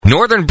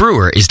Northern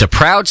Brewer is the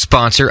proud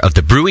sponsor of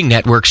the Brewing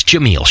Network's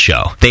Jameel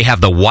Show. They have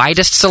the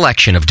widest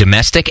selection of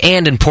domestic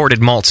and imported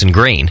malts and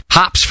grain,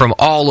 hops from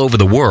all over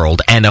the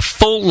world, and a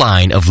full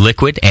line of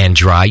liquid and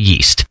dry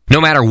yeast. No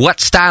matter what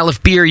style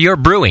of beer you're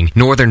brewing,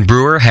 Northern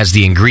Brewer has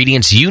the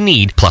ingredients you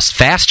need, plus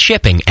fast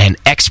shipping and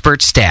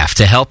expert staff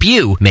to help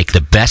you make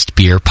the best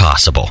beer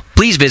possible.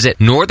 Please visit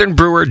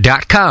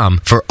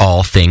northernbrewer.com for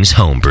all things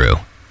homebrew.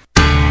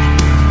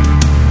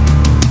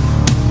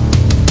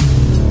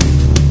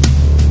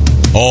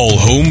 All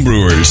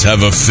homebrewers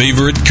have a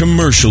favorite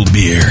commercial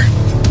beer,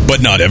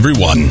 but not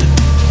everyone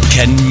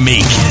can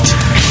make it.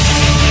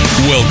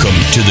 Welcome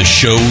to the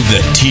show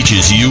that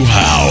teaches you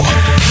how,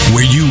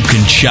 where you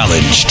can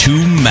challenge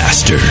two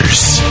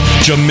masters,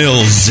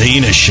 Jamil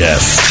Zainashev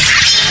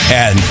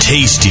and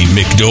Tasty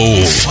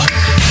McDole.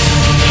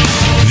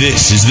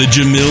 This is the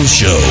Jamil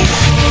Show.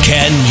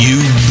 Can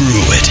you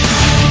brew it?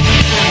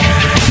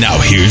 Now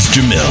here's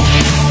Jamil.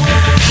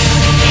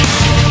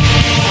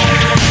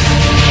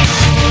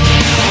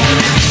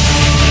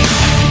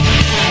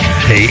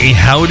 Hey,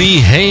 howdy.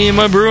 Hey,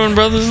 my brewing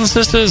brothers and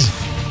sisters.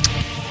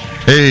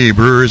 Hey,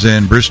 brewers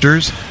and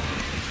brewsters.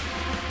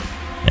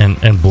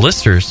 And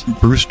blisters.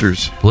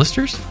 Brewsters.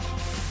 Blisters?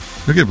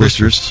 Look at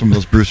blisters. Some of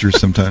those brewsters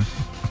sometimes.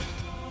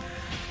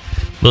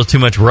 A little too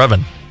much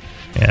rubbing.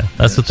 Yeah,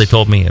 that's what they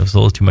told me. It was a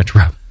little too much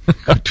rubbing.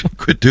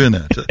 Quit doing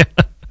that.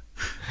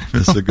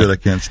 It's so good I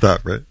can't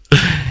stop, right?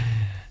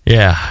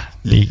 Yeah.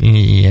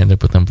 You end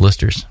up with them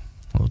blisters.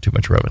 A little too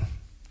much rubbing.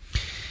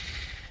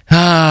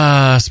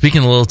 Speaking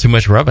of a little too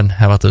much rubbing,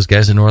 how about those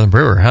guys in Northern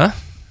Brewer, huh?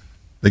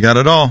 They got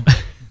it all.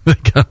 They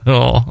got it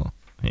all.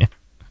 Yeah.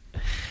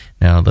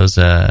 Now, those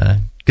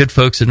good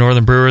folks at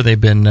Northern Brewer, they've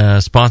been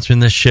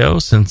sponsoring this show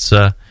since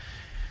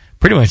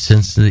pretty much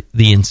since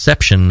the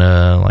inception,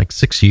 like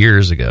 6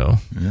 years ago.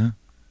 Yeah.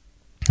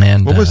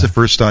 And what was the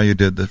first style you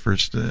did? The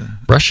first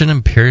Russian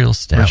Imperial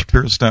Stout. Russian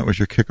Imperial Stout was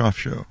your kickoff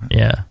show.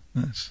 Yeah.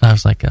 Nice. I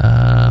was like,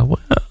 well.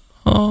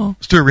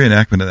 Let's do a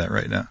reenactment of that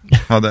right now.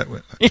 How that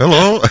went.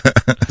 Hello?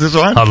 Is this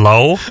on?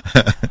 Hello?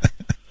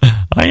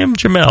 I am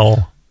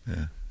Jamel.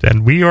 Yeah.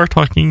 And we are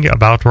talking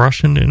about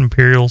Russian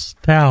Imperial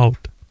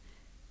Stout.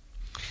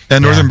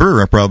 And Northern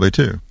Brewer probably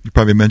too. You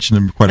probably mentioned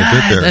them quite a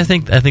bit there. I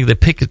think they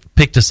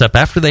picked us up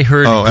after they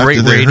heard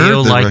great radio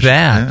like Russian,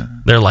 that. Yeah.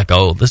 They're like,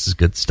 "Oh, this is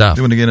good stuff."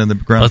 Doing it again on the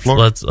ground floor.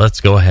 Let's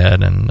go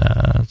ahead and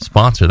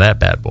sponsor that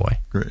bad boy.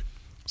 Great.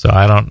 So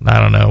I don't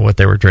know what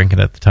they were drinking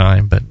at the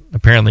time, but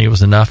apparently it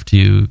was enough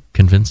to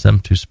convince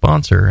them to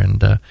sponsor, and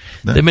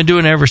they've been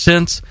doing it ever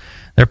since.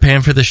 They're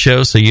paying for the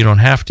show, so you don't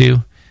have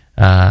to.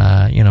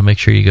 Make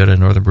sure you go to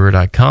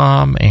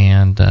northernbrewer.com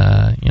and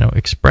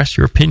express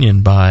your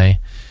opinion by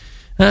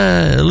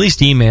at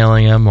least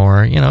emailing them,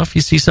 or if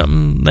you see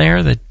something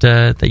there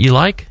that you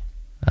like,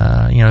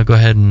 go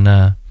ahead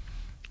and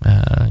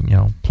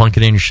plunk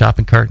it in your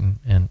shopping cart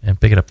and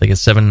pick it up. They get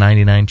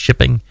 $7.99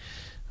 shipping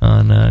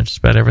on just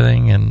about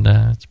everything, and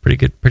it's a pretty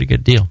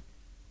good deal.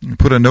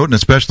 Put a note in the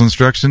special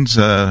instructions,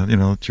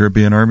 that you're a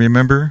being Army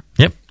member.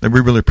 Yep. We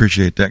really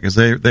appreciate that because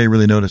they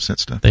really notice that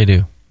stuff. They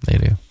do.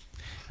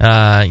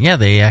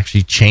 They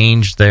actually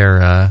changed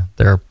their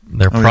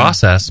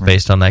process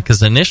based on that,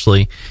 because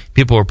initially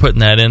people were putting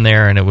that in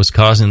there and it was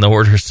causing the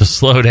orders to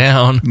slow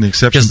down. In the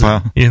exception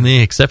pile. In the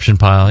exception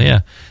pile,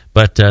 yeah.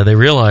 But they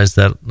realized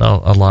that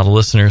a lot of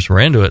listeners were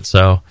into it,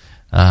 so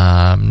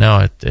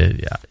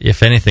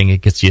if anything,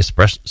 it gets you a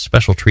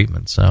special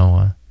treatment.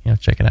 So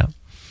check it out.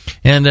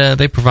 And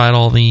they provide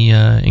all the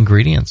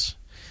ingredients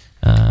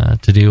to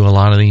do a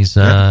lot of these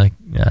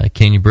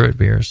Can You Brew It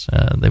beers.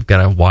 They've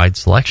got a wide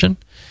selection,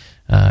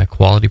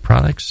 quality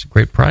products,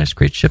 great price,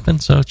 great shipping.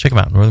 So check them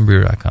out,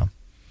 northernbrewer.com.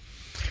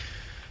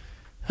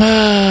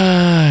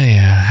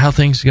 How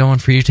things going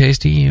for you,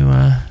 Tasty? You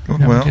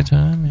having a good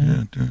time?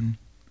 Yeah, doing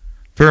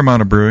a fair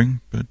amount of brewing,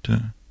 but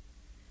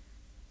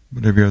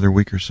every other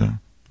week or so.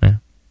 Yeah.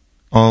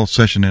 All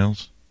session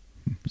ales.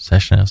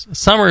 Session ales.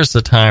 Summer is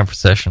the time for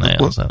session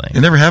ales, I think.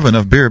 You never have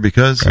enough beer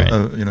because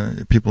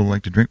people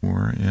like to drink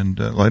more, and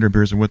lighter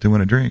beers are what they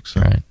want to drink.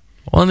 So. Right.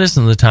 Well, it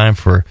isn't the time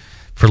for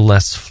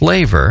less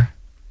flavor.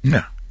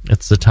 No.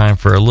 It's the time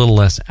for a little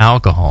less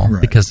alcohol,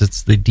 because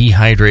it's the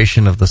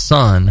dehydration of the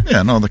sun.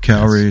 Yeah, and all the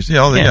calories.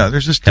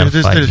 There's just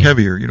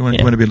heavier. You want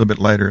to be a little bit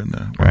lighter in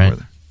the warm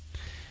weather.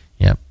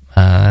 Yep.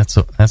 That's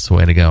the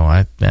way to go.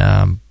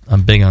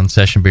 I'm big on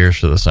session beers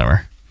for the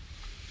summer.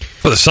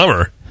 For the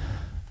summer?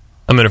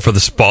 I'm in it for the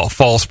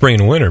fall, spring,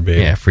 and winter,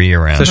 baby. Yeah, for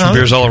year-round. Session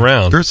beers all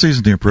around. Beer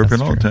season's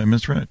appropriate all the time.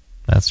 That's right.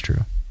 That's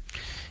true.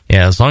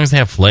 Yeah, as long as they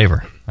have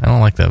flavor. I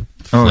don't like the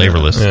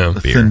flavorless beer.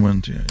 The thin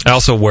ones, yeah. I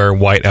also wear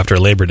white after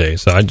Labor Day,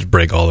 so I just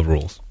break all the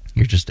rules.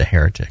 You're just a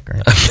heretic,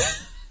 right?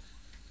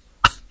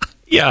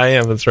 Yeah, I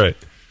am. That's right.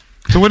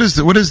 So what is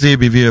the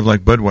ABV of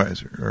like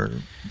Budweiser or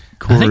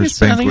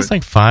Coors I think it's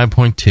like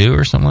 5.2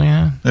 or something like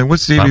that. And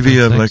what's the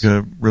ABV of like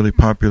a really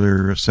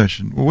popular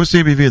session? Well, what's the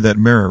ABV of that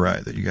Mara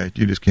Rye that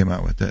you just came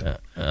out with? That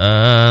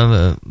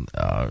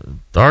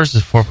ours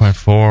is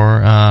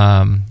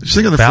 4.4. Just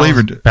think of the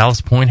flavor.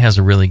 Ballast Point has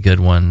a really good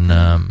one.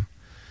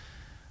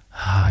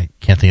 I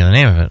can't think of the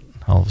name of it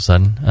all of a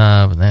sudden.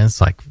 But then it's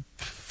like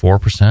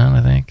 4%,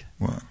 I think.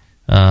 Wow.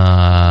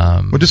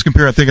 Well, just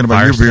compare. I'm thinking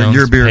about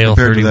your beer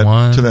compared to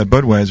that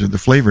Budweiser. The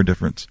flavor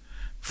difference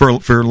for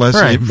less.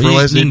 Right. For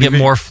less you can get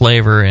more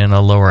flavor in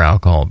a lower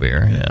alcohol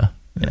beer.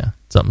 Yeah.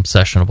 Something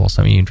sessionable,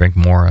 something you can drink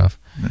more of.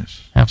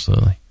 Nice.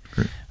 Absolutely.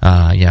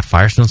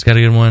 Firestone's got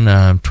a good one.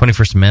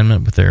 21st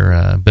Amendment with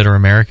their Bitter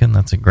American.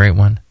 That's a great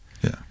one.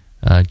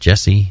 Yeah.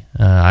 Jesse,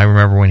 I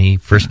remember when he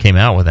first came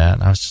out with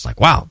that, I was just like,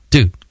 wow,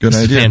 dude, good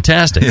this idea. is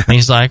fantastic. Yeah. And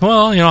he's like,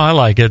 well, I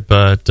like it,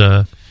 but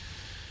I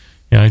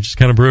just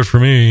kind of brew it for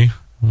me.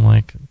 I'm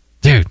like,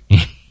 dude,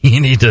 you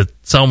need to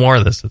sell more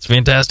of this. It's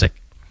fantastic.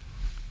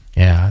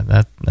 Yeah,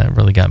 that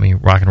really got me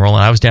rock and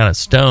rolling. I was down at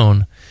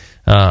Stone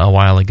a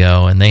while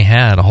ago, and they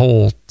had a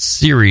whole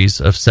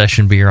series of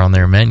session beer on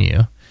their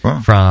menu. Wow.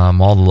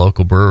 From all the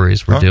local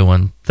breweries. We're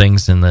doing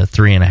things in the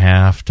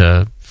 3.5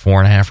 to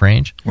 4.5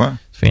 range. Wow.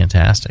 It's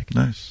fantastic.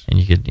 Nice. And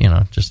you could,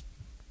 just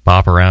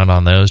bop around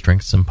on those,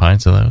 drink some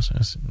pints of those.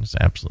 It's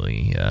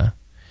absolutely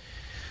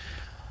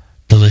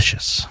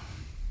delicious.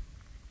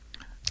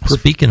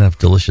 Speaking of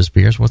delicious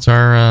beers, what's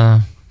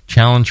our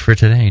challenge for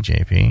today,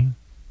 JP?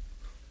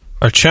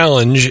 Our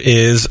challenge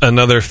is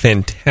another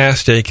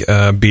fantastic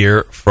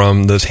beer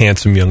from those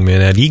handsome young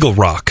men at Eagle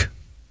Rock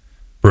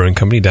Brewing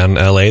Company down in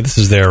L.A. This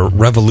is their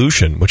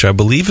Revolution, which I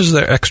believe is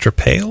their extra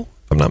pale,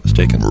 if I'm not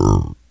mistaken.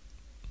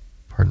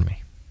 Pardon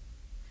me.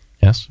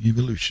 Yes?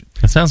 Evolution.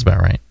 That sounds about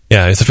right.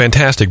 Yeah, it's a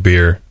fantastic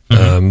beer.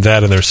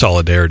 That and their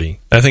Solidarity.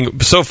 I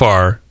think so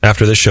far,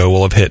 after this show,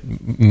 we'll have hit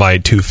my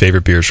two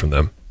favorite beers from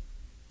them.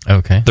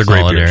 Okay. They're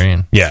great beers.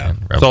 And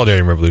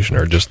Solidarity and Revolution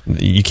are just,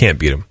 you can't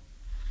beat them.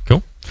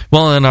 Cool.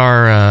 Well, and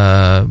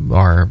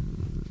our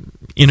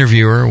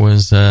interviewer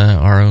was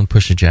our own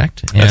Push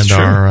Eject, and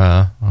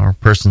our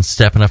person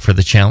stepping up for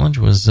the challenge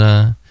was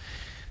the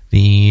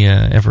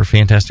ever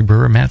fantastic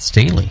brewer Matt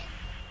Staley.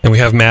 And we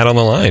have Matt on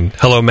the line.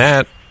 Hello,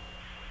 Matt.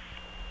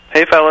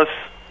 Hey, fellas.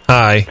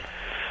 Hi.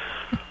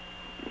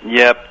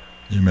 Yep.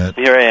 You Matt.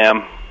 Here I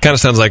am. Kind of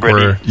sounds like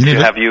ready to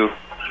have you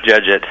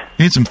judge it.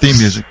 You need some theme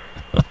music.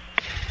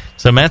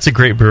 So Matt's a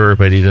great brewer,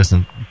 but he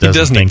doesn't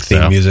need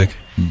theme music.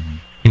 Mm-hmm.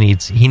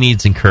 He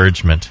needs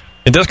encouragement.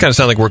 It does kind of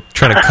sound like we're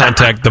trying to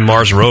contact the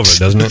Mars rover,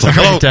 doesn't it?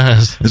 It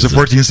does. It's a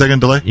 14-second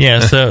delay? Yeah,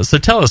 so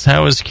tell us,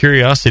 how is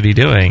Curiosity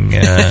doing? Do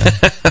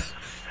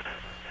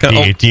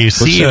you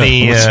see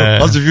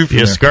the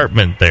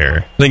escarpment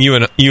there? I think you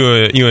and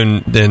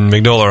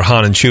Magnola are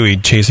Han and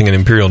Chewie chasing an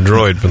Imperial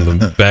droid from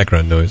the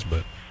background noise,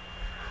 but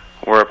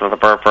We're up with a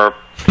burp.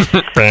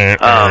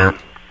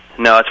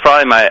 No, it's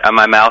probably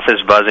my mouth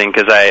is buzzing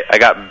because I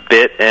got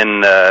bit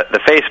in the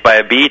face by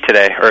a bee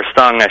today, or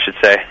stung, I should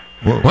say.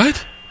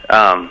 What?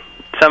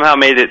 Somehow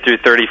made it through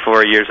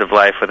 34 years of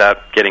life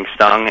without getting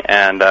stung,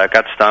 and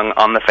got stung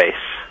on the face.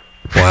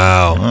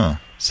 Wow.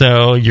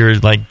 So you're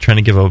like trying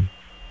to give a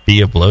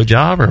bee a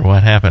blowjob, or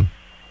what happened?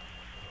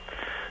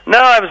 No,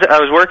 I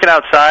was working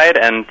outside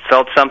and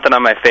felt something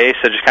on my face.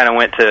 I just kind of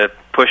went to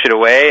push it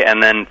away,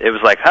 and then it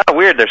was like, oh,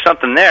 weird, there's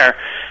something there.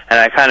 And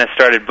I kind of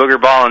started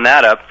booger balling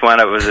that up when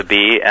it was a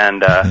bee,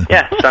 and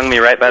stung me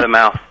right by the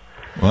mouth.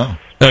 Wow.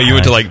 No, you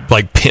went to like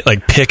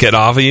pick it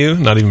off of you,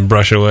 not even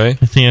brush it away.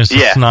 Just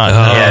just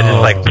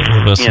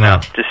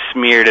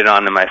smeared it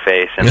onto my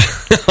face, and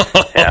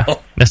yeah.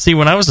 Now, see,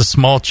 when I was a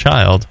small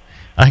child,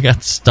 I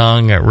got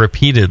stung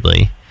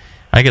repeatedly.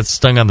 I got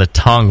stung on the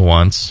tongue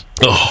once.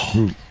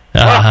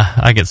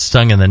 I get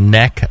stung in the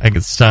neck. I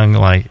get stung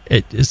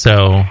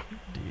so.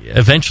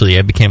 Eventually,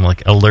 I became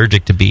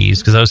allergic to bees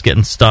because I was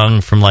getting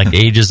stung from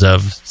ages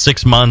of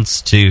 6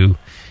 months to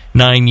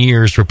 9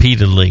 years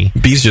repeatedly.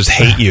 Bees just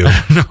hate you.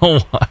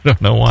 I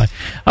don't know why.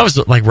 I was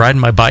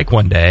riding my bike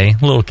one day,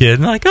 little kid,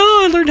 and I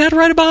learned how to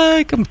ride a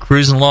bike. I'm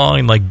cruising along,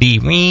 and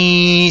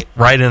bee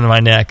right into my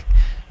neck.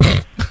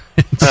 It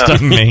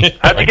stung me.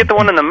 How'd you get the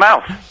one in the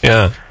mouth?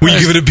 Yeah. Were you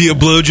giving a bee a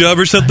blowjob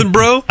or something,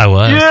 bro? I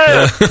was.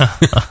 Yeah.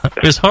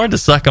 It was hard to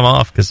suck him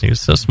off because he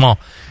was so small.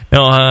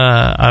 No,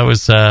 I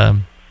was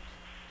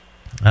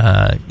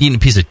eating a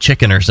piece of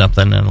chicken or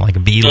something, and a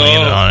bee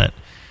landed on it.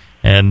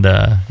 And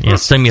it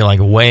stung me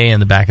way in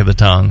the back of the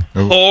tongue.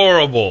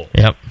 Horrible.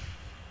 Yep.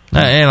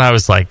 And I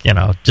was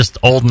just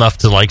old enough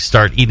to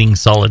start eating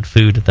solid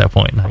food at that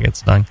point, and I get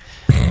stung.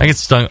 I get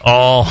stung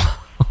all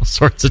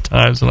sorts of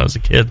times when I was a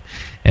kid,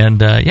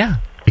 and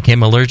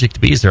became allergic to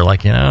bees. They're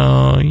like, you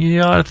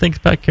ought to think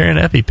about carrying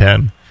an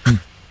EpiPen. And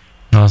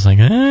I was like,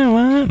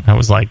 what? I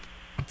was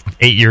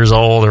 8 years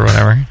old or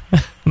whatever.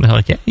 And they're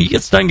like, yeah, you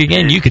get stung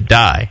again, you could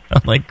die.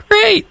 I'm like,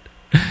 great.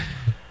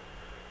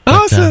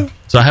 Awesome.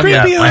 So I haven't.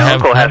 My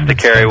uncle has to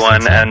carry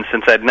one, and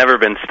since I'd never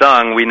been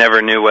stung, we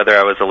never knew whether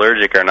I was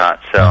allergic or not.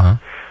 So I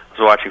was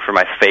watching for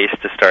my face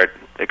to start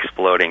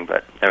exploding,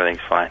 but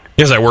everything's fine.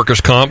 Is that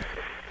workers' comp?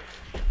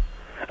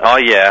 Oh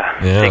yeah.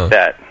 Take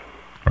that.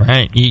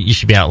 Right, you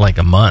should be out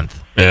a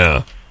month.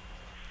 Yeah.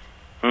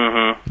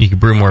 Mm-hmm. You could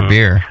brew more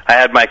beer. I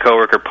had my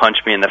coworker punch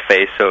me in the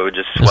face, so it would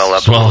just swell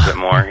up a little bit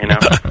more.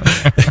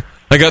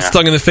 I got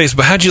stung in the face,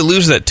 but how'd you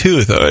lose that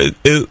tooth?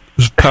 It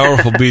was a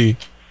powerful bee.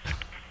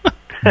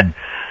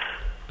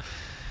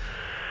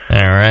 All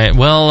right.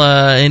 Well,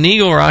 and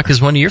Eagle Rock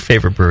is one of your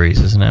favorite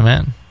breweries, isn't it,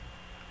 Matt?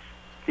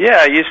 Yeah,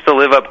 I used to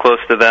live up close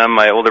to them.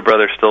 My older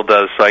brother still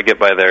does, so I get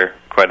by there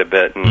quite a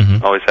bit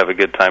and always have a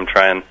good time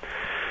trying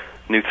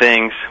new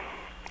things.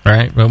 All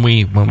right. When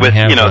we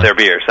have their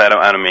beers. I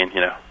don't mean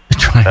that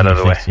out of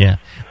the way. Yeah.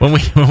 When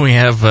we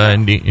have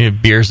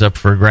beers up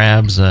for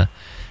grabs,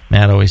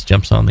 Matt always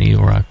jumps on the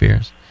Eagle Rock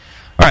beers.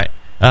 All right.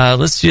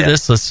 Let's do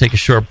this. Let's take a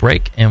short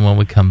break, and when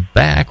we come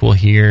back, we'll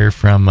hear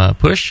from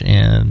Push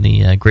and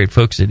the great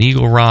folks at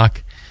Eagle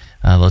Rock.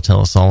 They'll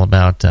tell us all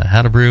about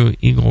how to brew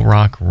Eagle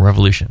Rock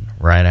Revolution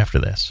right after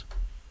this.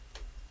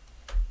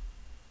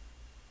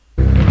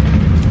 In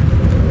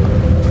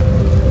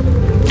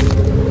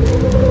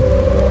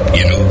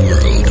a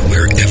world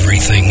where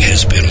everything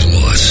has been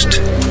lost.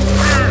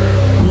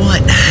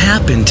 What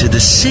happened to the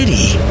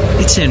city?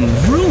 It's in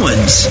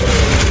ruins.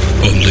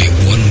 Only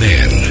one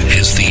man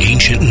has the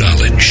ancient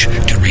knowledge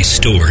to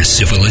restore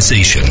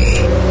civilization.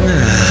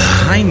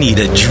 I need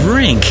a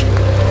drink.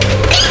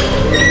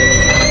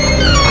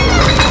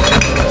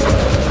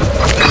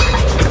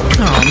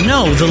 Oh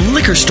no, the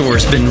liquor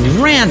store's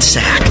been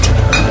ransacked.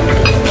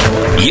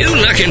 You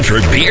looking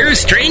for beer,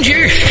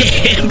 stranger?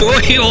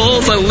 Boy,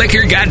 all the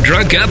liquor got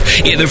drunk up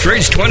in the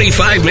first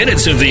 25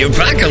 minutes of the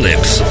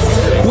apocalypse.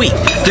 Wait,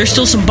 there's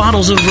still some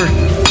bottles over...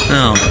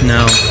 Oh,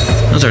 no.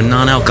 Those are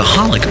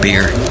non-alcoholic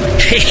beer.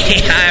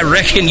 I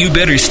reckon you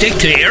better stick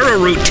to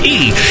arrowroot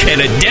tea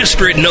and a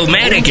desperate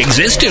nomadic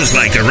existence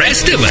like the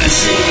rest of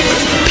us.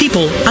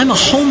 People, I'm a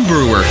home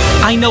brewer.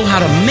 I know how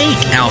to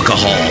make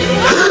alcohol.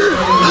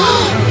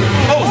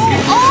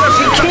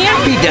 It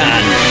can't be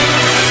done.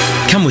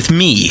 Come with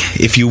me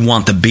if you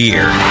want the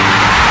beer. Okay,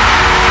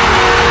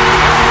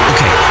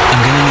 I'm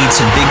gonna need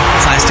some big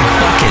plastic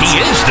buckets. He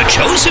is the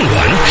chosen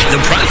one.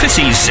 The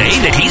prophecies say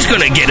that he's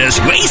gonna get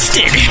us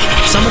wasted.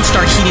 Someone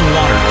start heating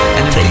water.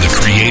 And from the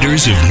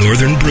creators of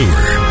Northern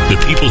Brewer, the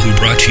people who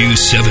brought you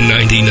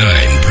 $7.99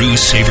 Brew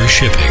Saver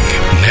shipping,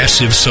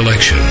 massive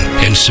selection,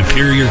 and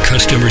superior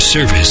customer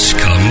service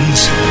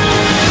comes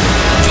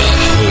the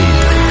Home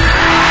Brewer.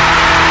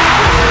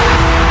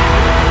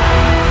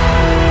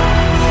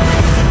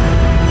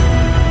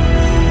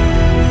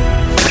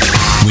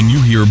 When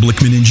you hear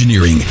Blickman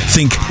Engineering,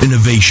 think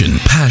innovation,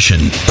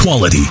 passion,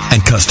 quality,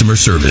 and customer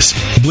service.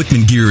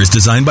 Blickman gear is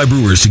designed by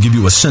brewers to give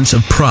you a sense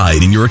of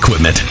pride in your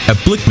equipment. At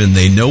Blickman,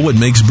 they know what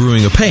makes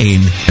brewing a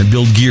pain and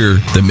build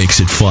gear that makes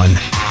it fun.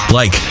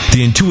 Like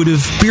the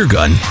intuitive beer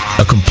gun,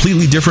 a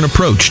completely different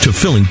approach to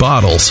filling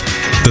bottles.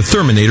 The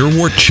Therminator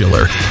Wort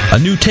Chiller, a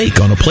new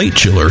take on a plate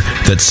chiller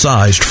that's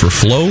sized for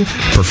flow,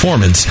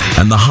 performance,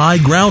 and the high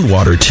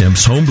groundwater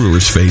temps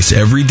homebrewers face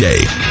every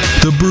day.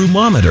 The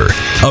Brewmometer,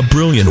 a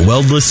brilliant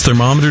weldless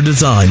thermometer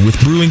design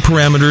with brewing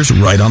parameters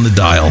right on the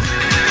dial.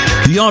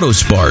 The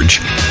Autosparge,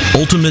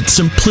 ultimate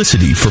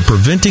simplicity for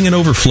preventing an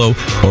overflow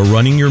or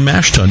running your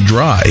mash tun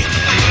dry.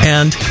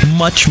 And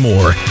much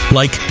more,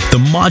 like the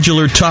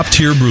modular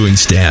top-tier brewing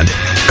stand,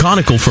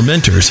 conical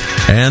fermenters,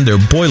 and their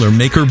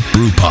Boilermaker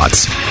brew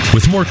pots.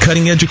 With more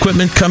cutting-edge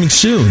equipment coming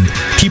soon,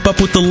 keep up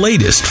with the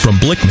latest from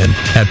Blickman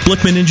at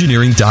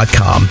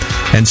blickmanengineering.com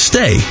and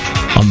stay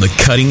on the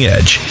cutting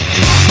edge.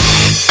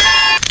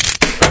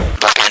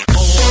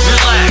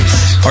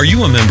 Are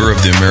you a member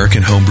of the American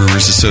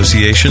Homebrewers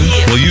Association?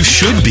 Well, you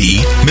should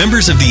be.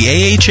 Members of the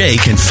AHA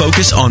can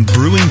focus on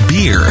brewing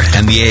beer,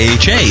 and the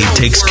AHA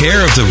takes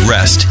care of the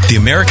rest. The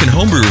American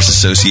Homebrewers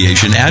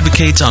Association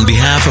advocates on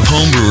behalf of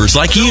homebrewers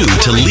like you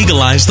to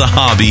legalize the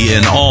hobby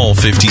in all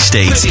 50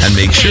 states and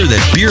make sure that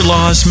beer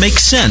laws make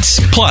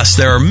sense. Plus,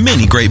 there are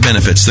many great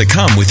benefits that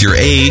come with your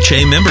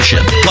AHA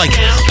membership, like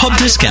pub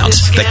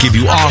discounts that give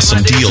you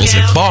awesome deals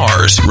at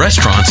bars,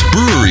 restaurants,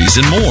 breweries,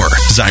 and more.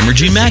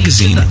 Zymergy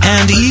Magazine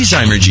and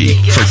eZymergy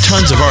for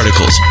tons of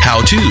articles,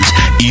 how-tos,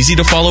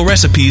 easy-to-follow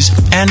recipes,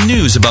 and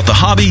news about the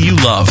hobby you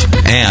love.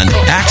 And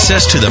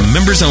access to the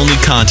members-only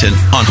content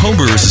on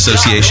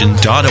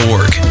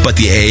homebrewersassociation.org. But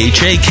the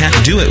AHA can't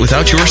do it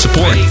without your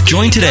support.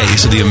 Join today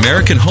so the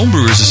American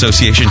Homebrewers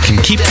Association can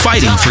keep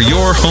fighting for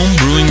your home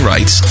brewing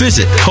rights.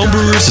 Visit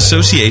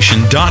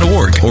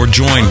homebrewersassociation.org or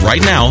join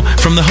right now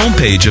from the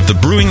homepage of the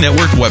Brewing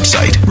Network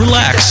website.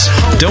 Relax.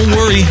 Don't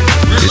worry.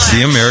 It's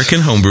the American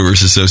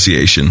Homebrewers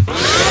Association.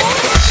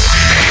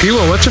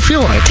 Hilo, what's it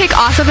feel like? Take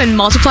awesome and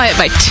multiply it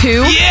by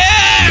 2.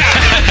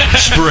 Yeah!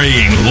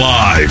 Spraying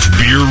live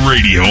beer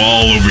radio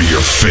all over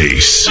your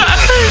face.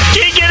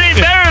 Can't get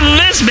any better than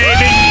this,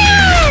 baby!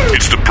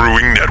 It's the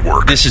Brewing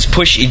Network. This is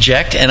Push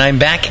Eject, and I'm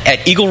back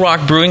at Eagle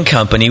Rock Brewing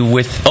Company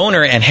with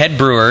owner and head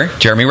brewer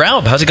Jeremy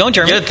Raub. How's it going,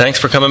 Jeremy? Good, thanks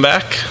for coming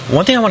back.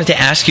 One thing I wanted to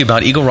ask you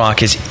about Eagle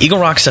Rock is Eagle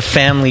Rock's a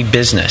family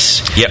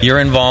business. Yep. You're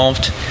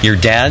involved, your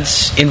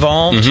dad's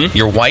involved,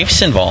 your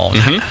wife's involved.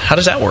 How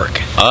does that work?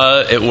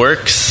 It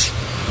works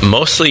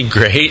mostly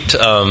great.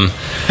 With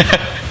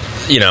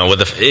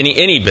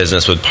any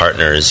business with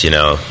partners,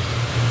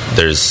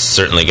 there's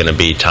certainly going to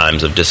be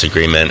times of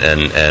disagreement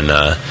and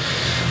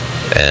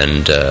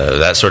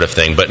that sort of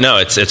thing. But no,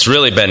 it's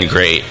really been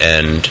great,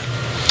 and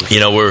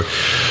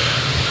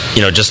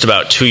just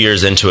about 2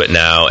 years into it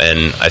now,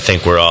 and I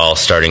think we're all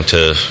starting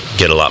to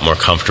get a lot more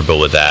comfortable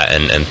with that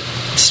and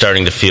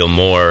starting to feel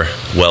more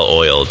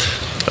well-oiled.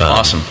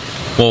 Awesome.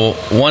 Well,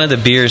 one of the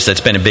beers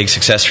that's been a big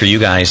success for you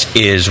guys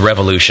is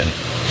Revolution.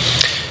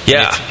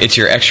 Yeah. It's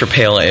your extra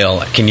pale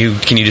ale. Can you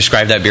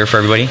describe that beer for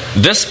everybody?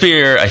 This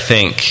beer, I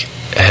think,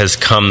 has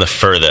come the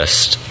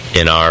furthest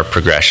in our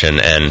progression,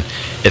 and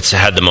it's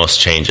had the most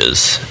changes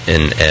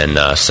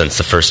since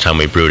the first time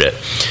we brewed it.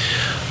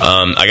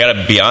 I got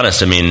to be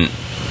honest, I mean,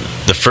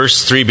 the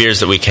first 3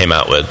 beers that we came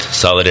out with,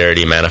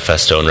 Solidarity,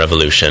 Manifesto, and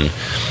Revolution,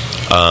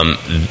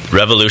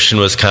 Revolution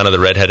was kind of the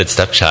redheaded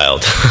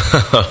stepchild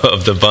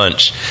of the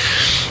bunch.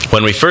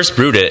 When we first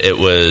brewed it, it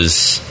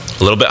was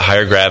a little bit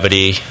higher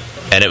gravity,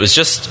 and it was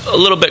just a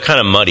little bit kind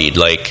of muddied.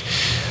 Like,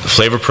 the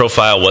flavor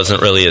profile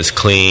wasn't really as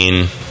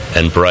clean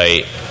and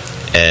bright.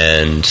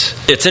 And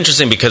it's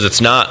interesting because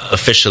it's not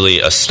officially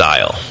a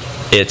style.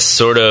 It's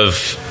sort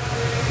of,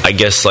 I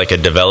guess, like a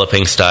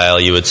developing style,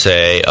 you would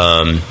say.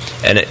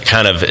 And it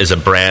kind of is a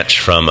branch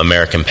from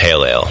American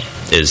Pale Ale,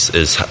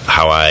 is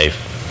how I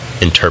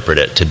interpret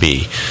it to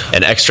be.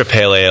 An extra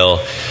pale ale,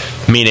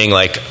 meaning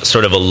like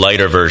sort of a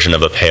lighter version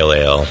of a pale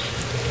ale,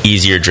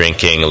 easier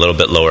drinking, a little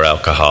bit lower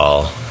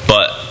alcohol.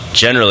 But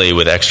generally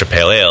with extra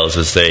pale ales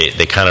is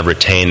they kind of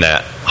retain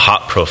that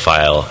hop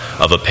profile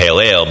of a pale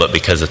ale, but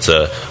because it's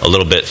a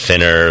little bit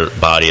thinner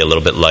body, a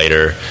little bit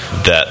lighter,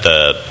 that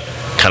the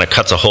kind of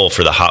cuts a hole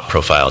for the hop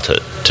profile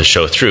to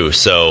show through.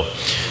 So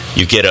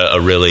you get a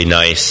really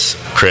nice,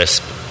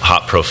 crisp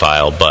hop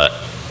profile, but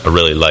a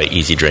really light,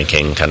 easy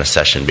drinking kind of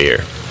session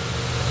beer.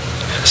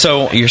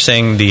 So you're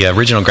saying the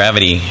original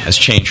gravity has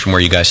changed from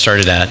where you guys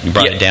started at. You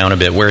brought it down a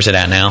bit. Where is it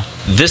at now?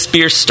 This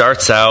beer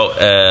starts out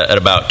at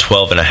about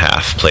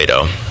 12.5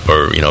 Plato,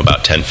 or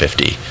about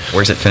 1050.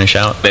 Where does it finish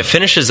out? It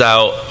finishes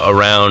out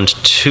around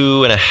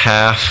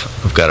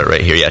 2.5. I've got it right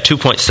here. Yeah,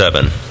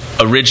 2.7.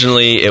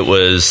 Originally, it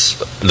was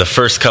the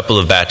first couple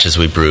of batches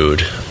we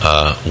brewed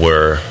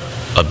were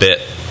a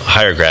bit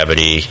higher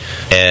gravity,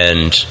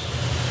 and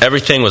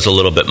everything was a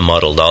little bit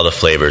muddled, all the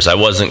flavors. I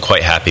wasn't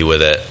quite happy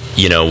with it.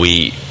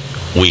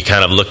 We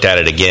kind of looked at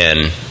it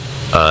again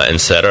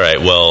and said, all right,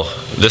 well,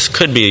 this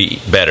could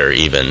be better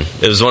even.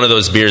 It was one of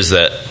those beers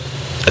that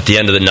at the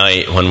end of the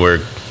night when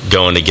we're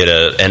going to get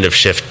a end of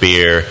shift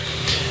beer,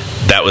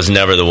 that was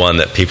never the one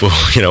that people,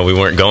 we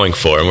weren't going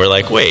for. And we're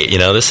like, wait,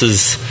 this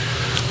is,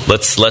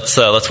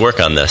 let's work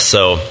on this.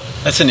 So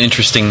that's an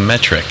interesting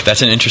metric.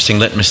 That's an interesting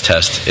litmus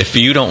test. If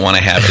you don't want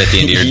to have it at the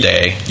end of your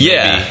day,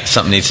 maybe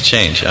something needs to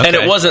change. Okay. And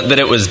it wasn't that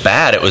it was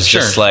bad. It was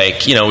just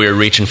like, we were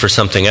reaching for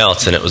something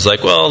else, and it was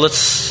like, well,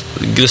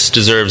 this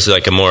deserves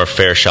like a more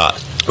fair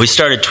shot. We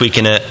started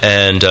tweaking it,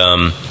 and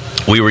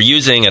we were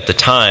using at the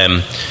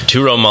time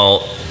 2-row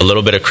malt, a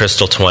little bit of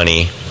Crystal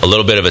 20, a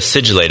little bit of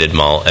acidulated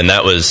malt, and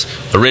that was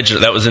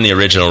in the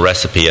original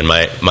recipe. And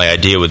my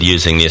idea with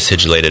using the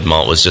acidulated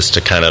malt was just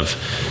to kind of,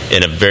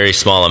 in a very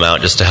small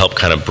amount, just to help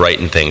kind of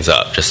brighten things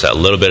up. Just that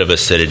little bit of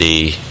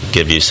acidity,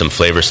 give you some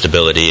flavor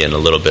stability and a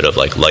little bit of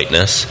like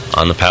lightness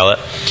on the palate,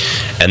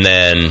 and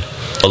then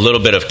a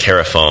little bit of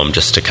carafoam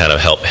just to kind of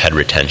help head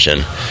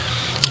retention.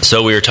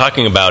 So we were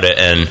talking about it,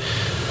 and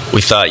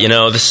we thought,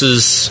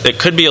 it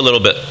could be a little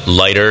bit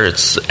lighter.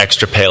 It's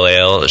extra pale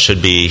ale. It should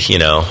be,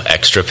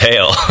 extra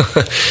pale.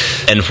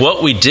 And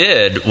what we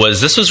did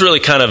was, this was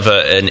really kind of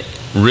a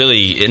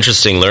really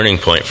interesting learning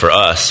point for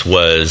us,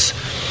 was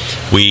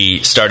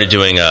we started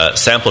doing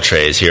sample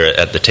trays here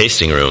at the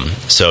tasting room.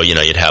 So,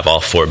 you'd have all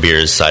 4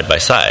 beers side by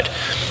side,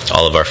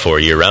 all of our 4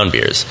 year-round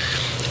beers.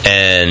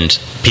 And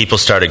people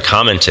started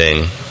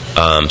commenting,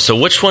 so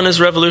which one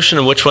is Revolution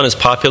and which one is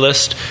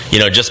Populist?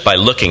 Just by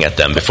looking at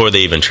them before they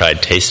even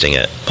tried tasting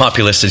it.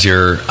 Populist is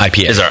your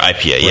IPA. Is our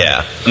IPA, right.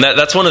 Yeah. And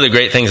that's one of the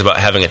great things about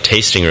having a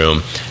tasting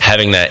room,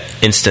 having that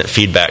instant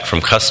feedback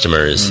from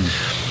customers.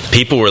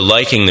 People were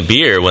liking the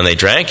beer when they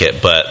drank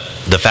it, but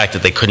the fact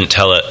that they couldn't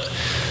tell it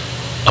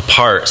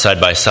apart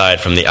side by side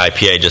from the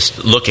IPA,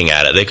 just looking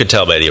at it, they could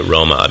tell by the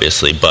aroma,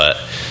 obviously. But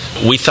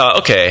we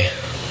thought, okay,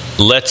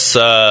 let's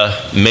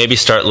maybe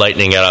start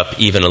lightening it up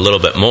even a little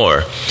bit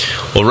more.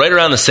 Well, right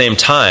around the same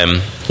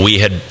time, we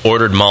had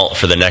ordered malt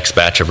for the next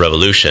batch of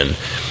Revolution,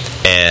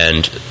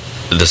 and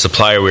the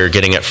supplier we were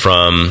getting it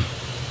from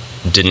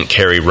didn't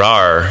carry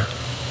RAR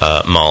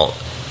malt,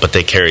 but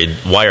they carried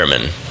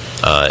Wireman,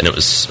 and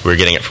we were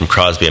getting it from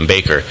Crosby and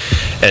Baker.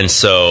 And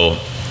so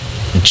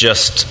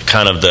just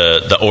kind of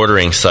the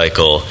ordering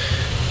cycle,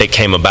 it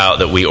came about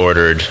that we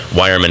ordered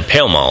Wireman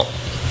Pale Malt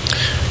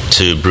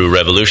to brew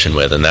Revolution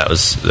with, and that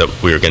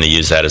we were going to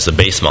use that as the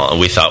base malt. And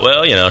we thought,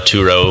 well,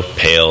 2-row,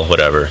 pale,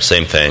 whatever,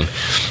 same thing.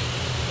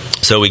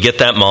 So we get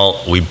that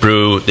malt, we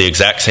brew the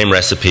exact same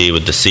recipe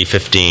with the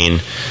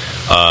C15,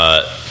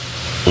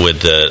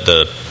 with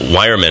the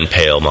Wireman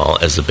Pale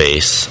Malt as the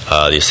base,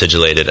 the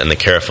acidulated and the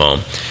carafoam.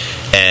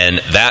 And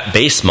that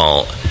base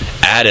malt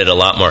added a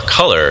lot more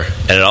color,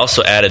 and it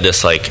also added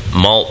this like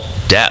malt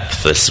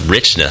depth, this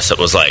richness. It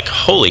was like,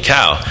 holy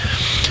cow.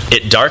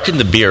 It darkened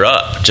the beer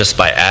up just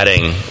by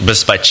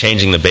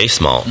changing the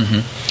base malt.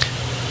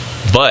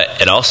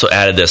 But it also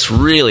added this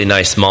really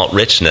nice malt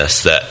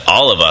richness that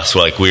all of us,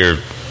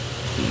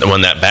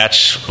 when that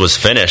batch was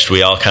finished,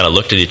 we all kind of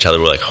looked at each other.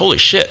 We're like, holy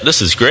shit,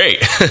 this is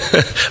great.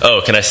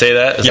 Oh, can I say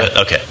that?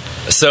 Okay.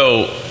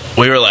 So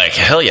we were like,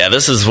 hell yeah,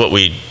 this is what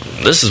we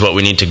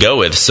need to go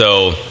with.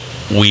 So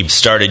we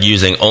started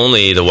using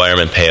only the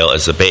Wireman Pale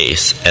as the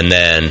base, and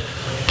then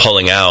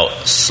pulling out,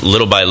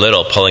 little by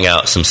little,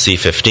 some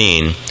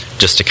C15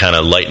 just to kind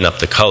of lighten up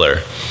the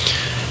color.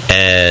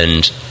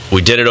 And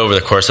we did it over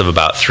the course of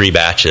about 3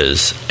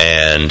 batches,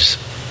 and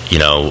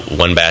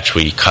one batch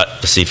we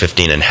cut the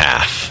C15 in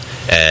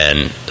half,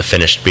 and the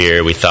finished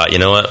beer, we thought, you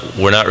know what,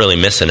 we're not really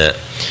missing it.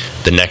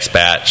 The next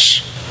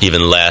batch,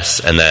 even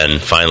less, and then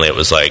finally it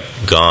was like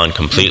gone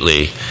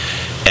completely.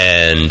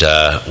 And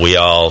we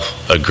all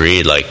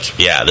agreed,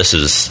 this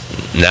is,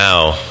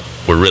 now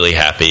we're really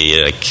happy.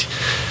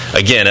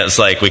 Again, it's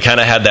like we kind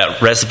of had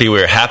that recipe we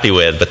were happy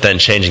with, but then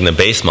changing the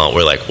base malt,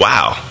 we're like,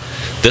 wow,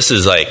 this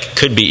is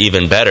could be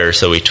even better.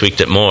 So we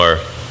tweaked it more,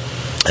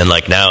 and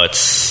now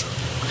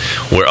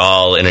we're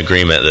all in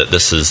agreement that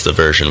this is the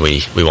version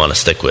we want to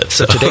stick with.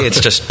 So today it's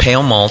just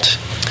pale malt,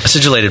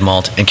 acidulated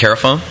malt, and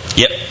carafoam?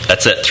 Yep,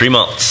 that's it. 3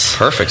 malts.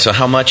 Perfect. So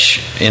how much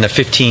in a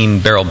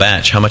 15-barrel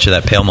batch, how much of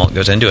that pale malt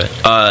goes into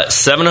it?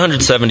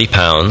 770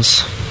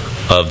 pounds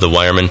of the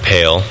Wireman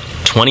Pale,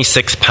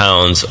 26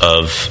 pounds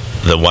of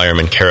the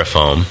Wireman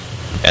Carafoam,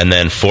 and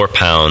then 4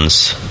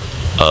 pounds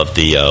of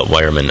the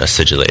Wireman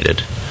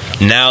Acidulated.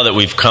 Now that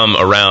we've come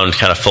around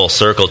kind of full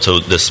circle to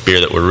this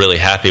beer that we're really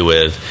happy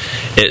with,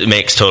 it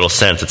makes total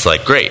sense. It's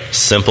great,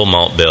 simple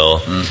malt bill.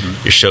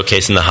 Mm-hmm. You're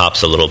showcasing the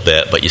hops a little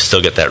bit, but you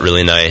still get that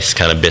really nice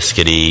kind of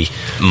biscuity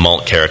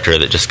malt character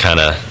that just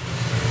kind of,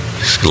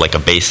 like a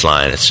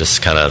baseline. It's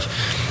just kind of,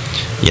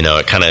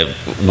 it kind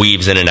of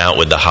weaves in and out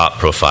with the hop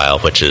profile,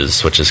 which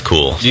is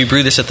cool. Do you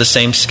brew this at the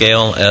same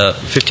scale,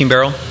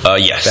 15-barrel?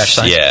 Yes. Batch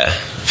size? Yeah.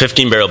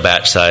 15-barrel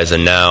batch size,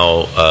 and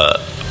now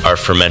our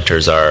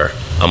fermenters are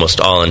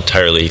almost all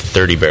entirely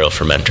 30-barrel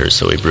fermenters,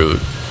 so we brew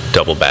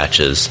double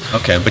batches.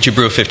 Okay, but you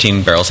brew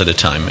 15 barrels at a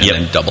time and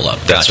then double up.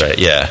 That's right,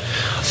 yeah.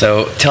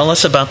 So tell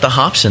us about the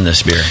hops in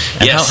this beer.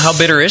 And how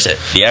bitter is it?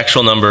 The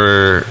actual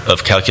number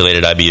of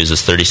calculated IBUs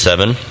is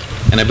 37.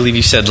 And I believe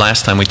you said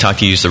last time we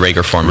talked you used the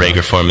Rager formula.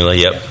 Rager formula,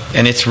 yep.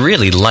 And it's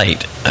really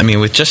light. I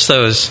mean, with just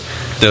those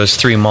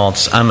 3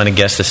 malts, I'm going to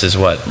guess this is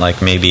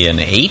maybe an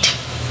 8?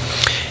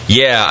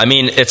 Yeah, I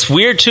mean, it's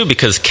weird too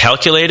because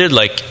calculated,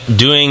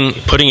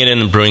 putting it in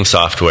the brewing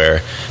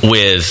software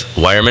with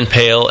Wireman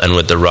Pale and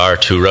with the RAR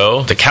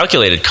 2-row, the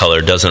calculated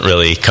color doesn't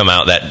really come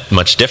out that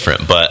much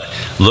different. But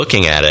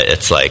looking at it,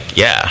 it's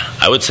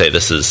I would say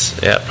this is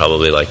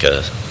probably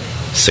a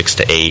 6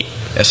 to 8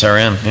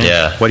 SRM.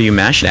 Yeah. What do you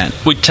mash at?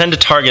 We tend to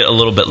target a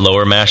little bit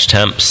lower mash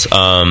temps.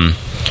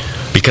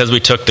 Because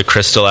we took the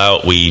crystal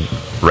out, we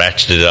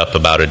ratcheted it up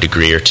about a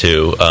degree or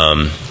 2.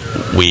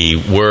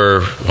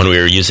 When we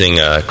were using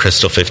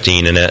Crystal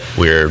 15 in it,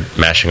 we were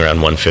mashing around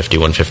 150,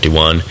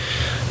 151.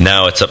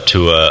 Now it's up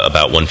to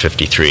about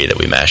 153 that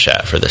we mash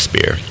at for this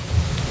beer.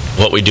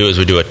 What we do is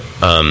we do it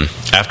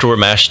after we're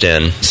mashed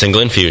in,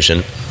 single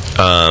infusion.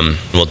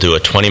 We'll do a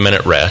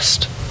 20-minute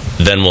rest.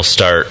 Then we'll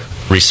start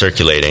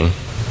recirculating,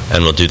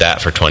 and we'll do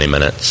that for 20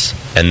 minutes.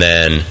 And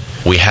then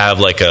we have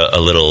a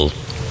little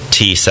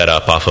tea set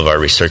up off of our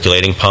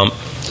recirculating pump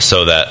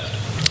so that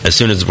as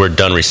soon as we're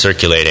done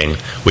recirculating,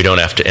 we don't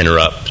have to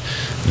interrupt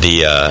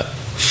the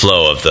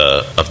flow of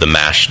the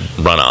mash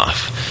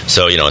runoff.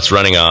 So it's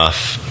running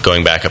off,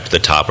 going back up to the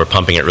top. We're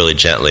pumping it really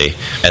gently,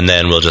 and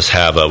then we'll just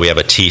have we have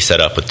a T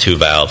set up with 2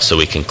 valves, so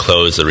we can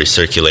close the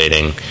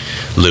recirculating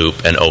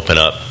loop and open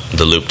up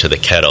the loop to the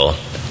kettle,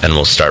 and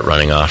we'll start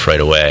running off right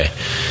away.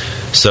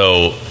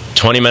 So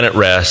 20-minute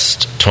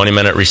rest,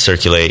 20-minute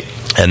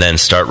recirculate, and then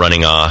start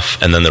running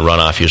off, and then the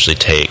runoff usually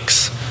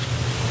takes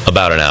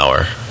about an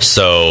hour.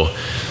 So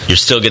you're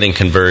still getting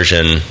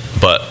conversion,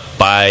 but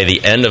by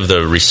the end of the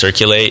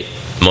recirculate,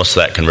 most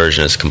of that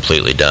conversion is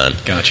completely done.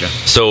 Gotcha.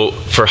 So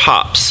for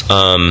hops,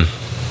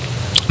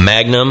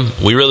 Magnum,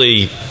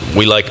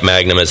 we like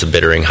Magnum as a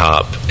bittering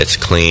hop. It's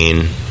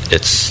clean,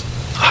 it's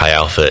high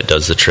alpha, it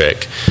does the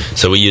trick.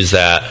 So we use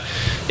that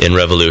in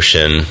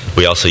Revolution.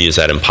 We also use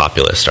that in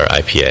Populist, our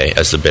IPA,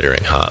 as the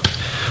bittering hop.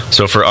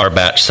 So for our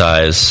batch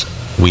size,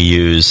 we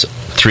use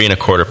 3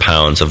 1/4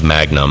 pounds of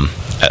Magnum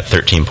at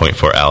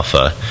 13.4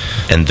 alpha,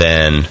 and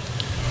then...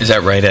 Is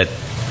that right at...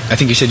 I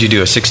think you said you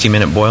do a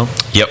 60-minute boil?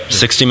 Yep,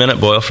 60-minute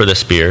boil for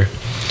this beer.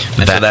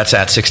 And so that's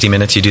at 60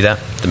 minutes you do that,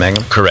 the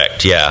Magnum?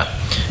 Correct, yeah.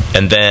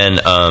 And then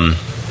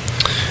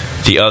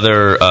the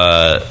other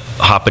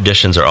hop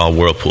additions are all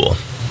Whirlpool.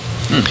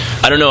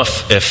 I don't know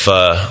if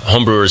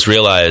homebrewers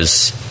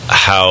realize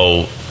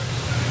how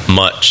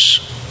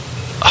much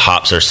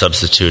hops are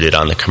substituted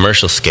on the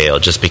commercial scale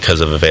just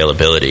because of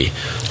availability.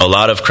 A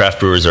lot of craft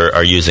brewers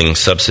are using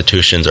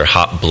substitutions or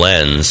hop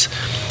blends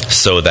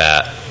so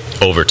that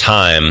over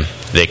time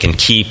they can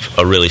keep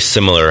a really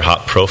similar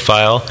hop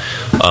profile,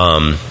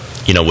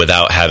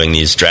 without having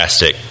these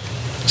drastic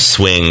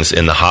swings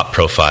in the hop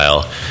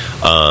profile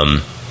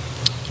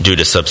due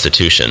to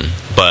substitution.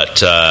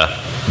 But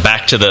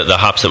back to the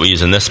hops that we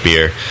use in this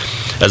beer.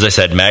 As I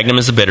said, Magnum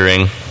is the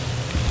bittering,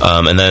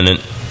 and then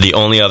the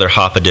only other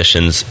hop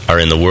additions are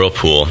in the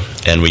Whirlpool,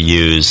 and we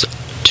use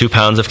 2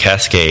 pounds of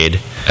Cascade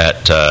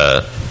at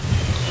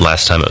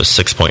last time it was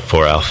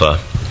 6.4 alpha,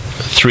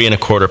 3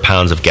 1/4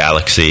 pounds of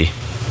Galaxy,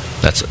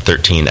 that's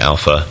 13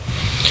 alpha,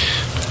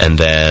 and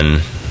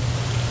then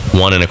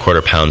 1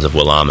 1/4 pounds of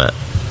Willamette,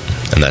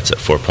 and that's at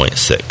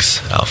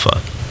 4.6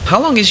 alpha. How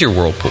long is your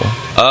Whirlpool?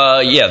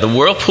 The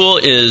Whirlpool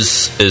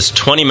is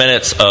 20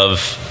 minutes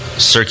of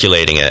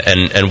circulating it,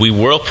 and we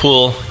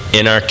whirlpool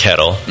in our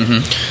kettle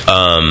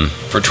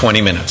for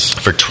 20 minutes.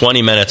 For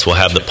 20 minutes, we'll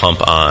have the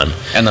pump on,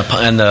 and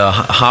the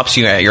hops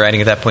you're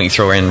adding at that point, you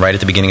throw in right at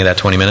the beginning of that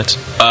 20 minutes.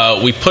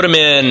 We put them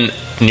in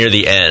near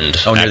the end.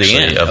 Oh, near the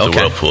end of the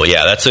Whirlpool.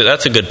 Yeah,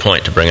 that's a good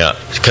point to bring up,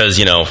 because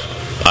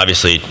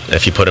obviously,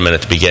 if you put them in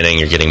at the beginning,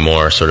 you're getting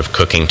more sort of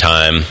cooking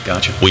time.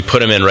 Gotcha. We put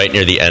them in right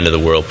near the end of the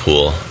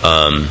Whirlpool.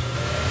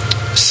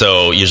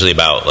 So usually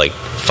about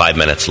 5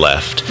 minutes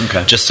left,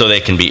 just so they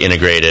can be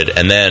integrated.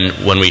 And then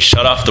when we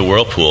shut off the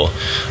Whirlpool,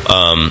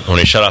 when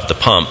we shut off the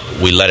pump,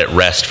 we let it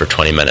rest for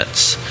 20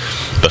 minutes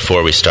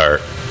before we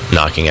start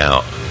knocking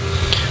out.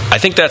 I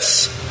think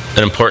that's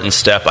an important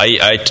step.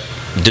 I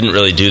didn't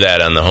really do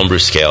that on the homebrew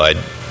scale. I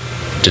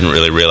didn't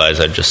really realize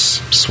I'd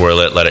just swirl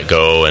it, let it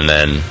go, and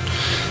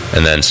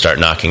then start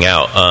knocking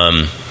out.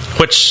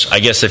 Which I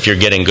guess if you're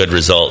getting good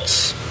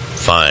results,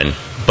 fine.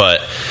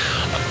 But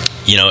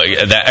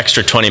that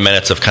extra 20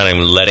 minutes of kind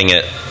of letting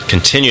it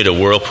continue to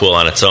whirlpool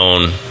on its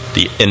own,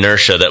 the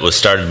inertia that was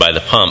started by the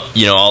pump,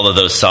 all of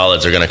those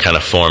solids are going to kind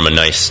of form a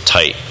nice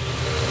tight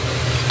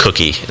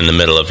cookie in the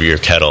middle of your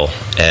kettle,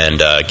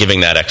 and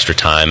giving that extra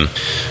time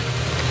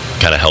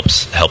kind of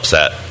helps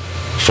that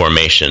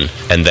formation.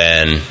 And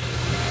then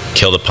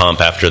kill the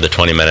pump after the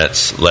 20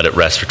 minutes, let it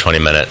rest for 20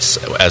 minutes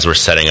as we're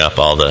setting up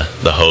all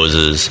the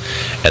hoses,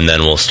 and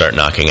then we'll start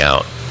knocking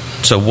out.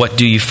 So what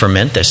do you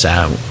ferment this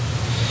at?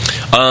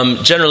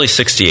 Generally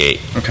 68.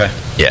 Okay.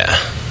 Yeah.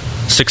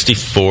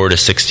 64 to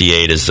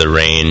 68 is the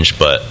range,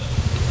 but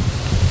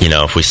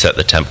if we set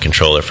the temp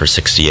controller for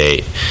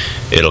 68,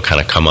 it'll kind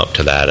of come up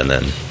to that and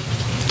then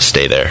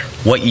stay there.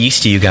 What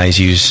yeast do you guys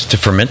use to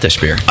ferment this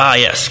beer?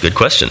 Yes, good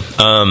question.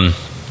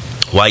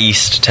 Y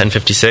yeast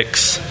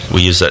 1056.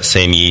 We use that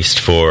same yeast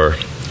for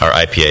our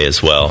IPA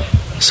as well.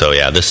 So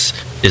yeah, this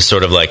is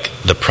sort of like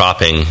the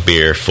propping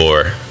beer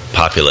for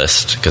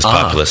Populist, because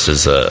Populist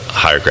is a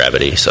higher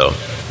gravity. So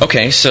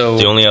so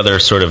the only other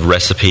sort of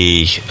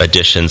recipe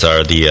additions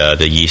are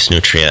the yeast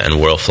nutrient and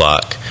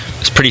Whirlflock.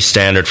 It's pretty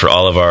standard for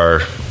all of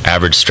our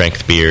average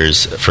strength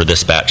beers. For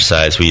this batch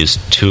size, we use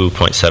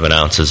 2.7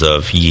 ounces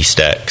of Yeast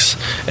X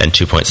and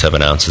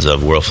 2.7 ounces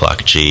of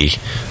Whirlflock G,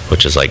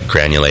 which is like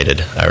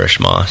granulated Irish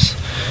moss.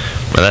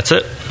 And that's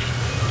it.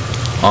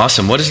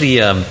 Awesome. What does the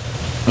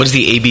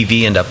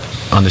ABV end up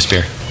on this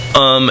beer?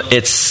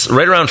 It's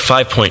right around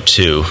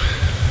 5.2.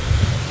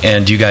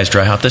 And do you guys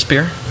dry hop this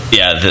beer?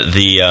 Yeah,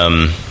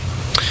 the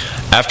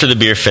after the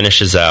beer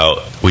finishes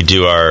out, we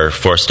do our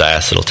forced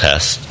diacetyl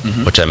test,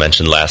 which I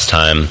mentioned last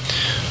time.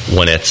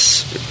 When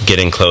it's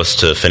getting close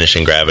to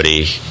finishing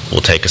gravity,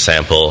 we'll take a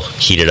sample,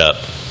 heat it up,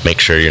 make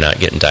sure you're not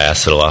getting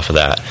diacetyl off of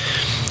that.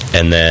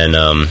 And then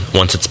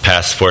once it's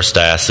past forced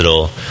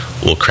diacetyl,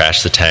 we'll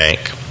crash the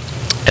tank,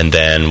 and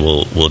then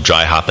we'll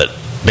dry hop it.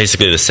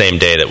 Basically the same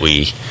day that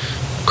we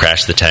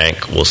crash the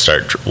tank,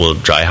 we'll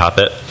dry hop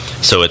it.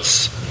 So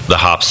it's the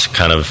hops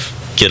kind of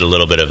get a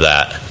little bit of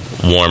that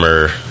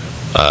warmer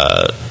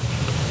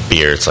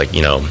beer. It's like,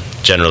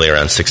 generally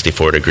around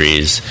 64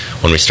 degrees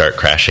when we start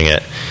crashing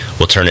it.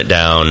 We'll turn it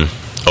down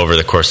over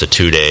the course of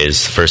 2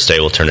 days. The first day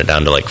we'll turn it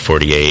down to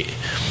 48,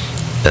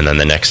 and then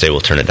the next day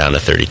we'll turn it down to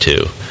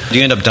 32. Do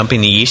you end up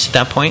dumping the yeast at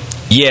that point?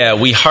 Yeah,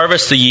 we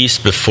harvest the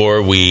yeast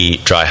before we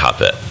dry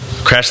hop it.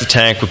 Crash the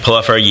tank, we pull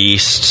off our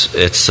yeast,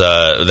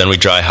 then we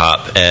dry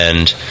hop,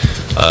 and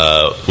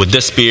with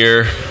this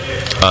beer,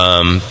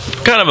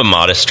 kind of a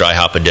modest dry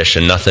hop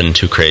addition, nothing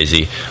too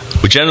crazy.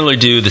 We generally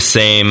do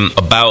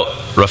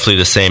roughly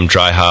the same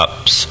dry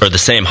hops, or the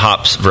same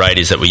hops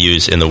varieties that we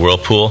use in the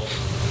Whirlpool.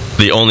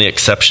 The only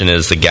exception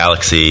is the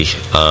Galaxy.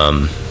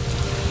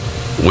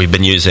 We've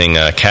been using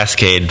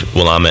Cascade,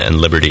 Willamette,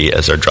 and Liberty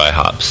as our dry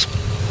hops,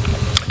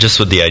 just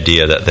with the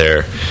idea that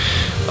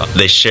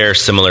they share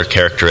similar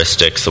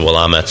characteristics. The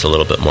Willamette's a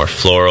little bit more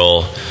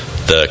floral,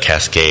 the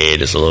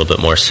Cascade is a little bit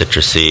more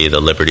citrusy, the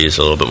Liberty is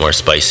a little bit more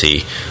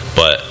spicy,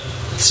 but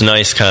it's a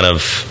nice kind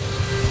of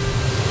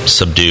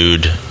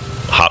subdued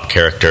hop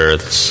character.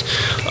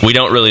 We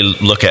don't really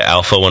look at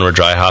alpha when we're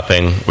dry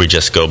hopping. We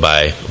just go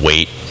by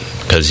weight,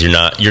 because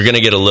you're going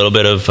to get a little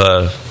bit of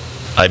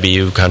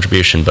IBU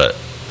contribution, but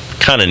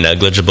kind of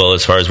negligible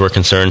as far as we're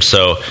concerned.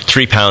 So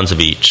 3 pounds of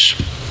each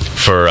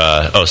for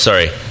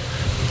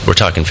we're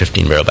talking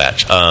 15 barrel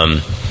batch.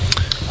 A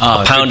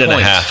pound and a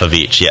half of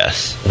each,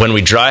 yes. When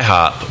we dry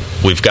hop,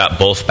 we've got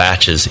both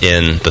batches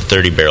in the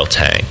 30 barrel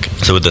tank.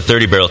 So with the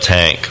 30 barrel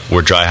tank,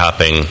 we're dry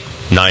hopping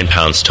 9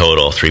 pounds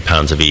total, 3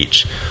 pounds of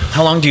each.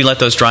 How long do you let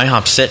those dry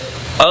hops sit?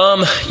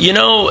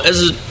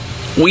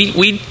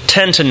 We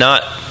tend to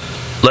not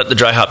let the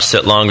dry hops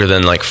sit longer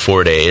than like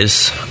 4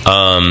 days.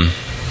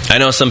 I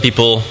know some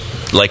people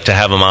like to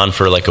have them on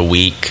for like a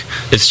week.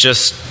 It's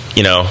just,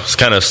 it's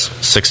kind of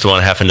 6 to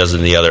 1, half a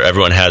dozen the other.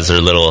 Everyone has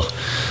their little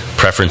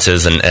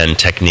preferences and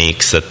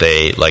techniques that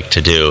they like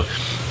to do.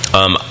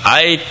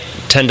 I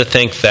tend to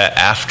think that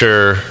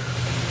after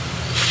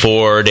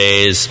 4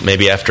 days,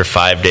 maybe after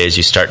 5 days,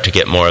 you start to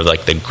get more of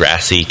like the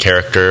grassy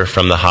character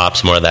from the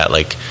hops, more of that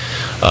like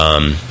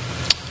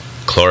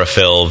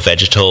chlorophyll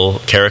vegetal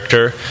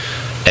character.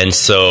 And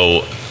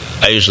so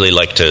I usually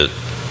like to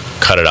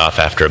cut it off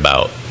after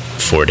about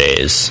 4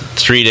 days.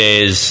 3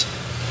 days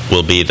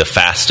will be the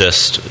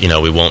fastest.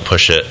 We won't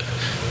push it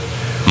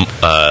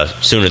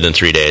sooner than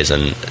 3 days,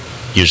 and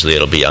usually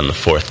it'll be on the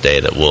 4th day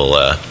that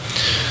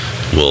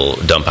we'll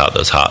dump out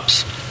those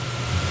hops.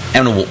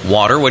 And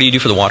water, what do you do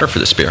for the water for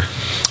this beer?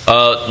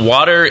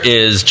 Water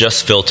is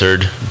just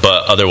filtered,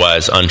 but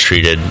otherwise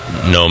untreated,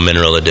 no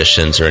mineral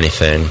additions or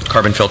anything.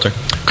 Carbon filter?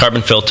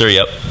 Carbon filter,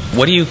 yep.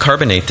 What do you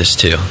carbonate this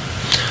to?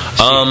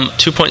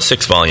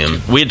 2.6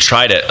 volume. We had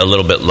tried it a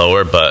little bit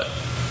lower, but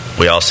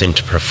we all seemed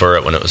to prefer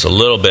it when it was a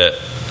little bit,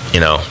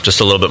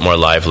 just a little bit more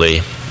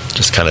lively.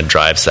 Just kind of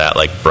drives that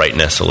like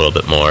brightness a little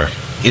bit more.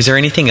 Is there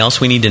anything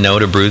else we need to know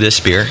to brew this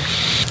beer?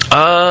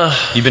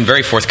 You've been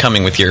very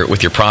forthcoming with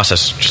your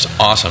process, which is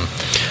awesome.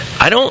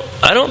 I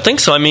don't think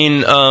so. I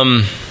mean,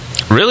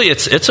 really,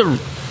 it's a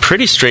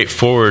pretty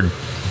straightforward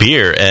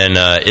beer, and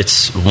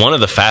it's one of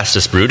the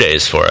fastest brew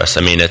days for us.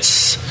 I mean, it's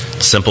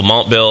simple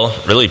malt bill,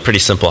 really pretty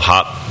simple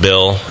hop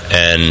bill,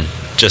 and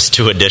just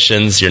 2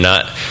 additions. You're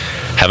not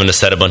having to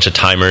set a bunch of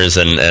timers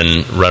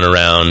and run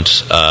around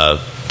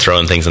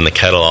throwing things in the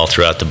kettle all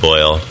throughout the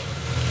boil.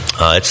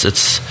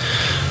 It's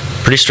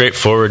pretty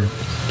straightforward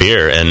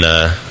beer, and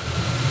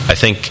I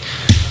think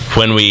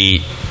when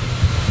we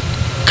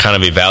kind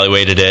of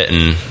evaluated it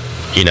and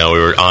we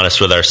were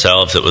honest with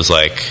ourselves, it was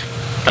like,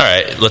 all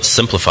right, let's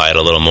simplify it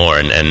a little more,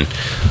 and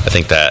I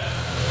think that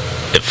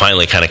it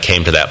finally kind of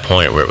came to that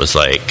point where it was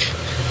like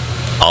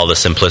all the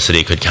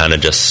simplicity could kind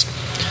of just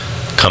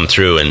come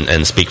through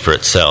and speak for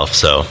itself.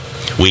 So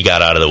we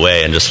got out of the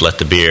way and just let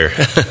the beer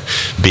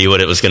be what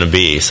it was going to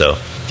be. So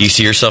do you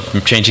see yourself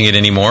changing it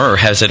anymore, or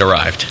has it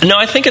arrived? No,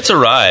 I think it's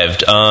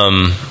arrived.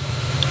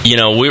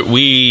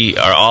 We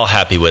are all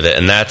happy with it,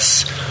 and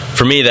that's,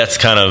 for me, that's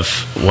kind of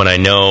when I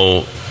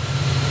know,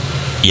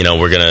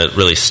 we're going to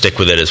really stick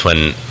with it, is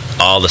when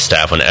all the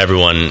staff, when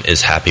everyone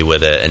is happy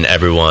with it, and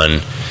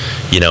everyone,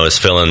 is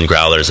filling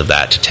growlers of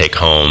that to take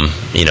home,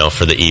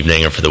 for the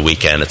evening or for the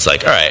weekend. It's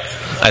like, all right,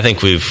 I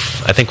think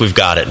we've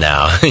got it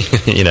now.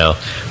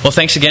 Well,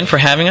 thanks again for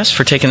having us,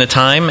 for taking the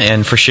time,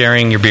 and for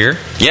sharing your beer.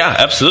 Yeah,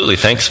 absolutely.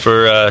 Thanks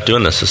for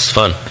doing this. This is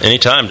fun.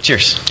 Anytime.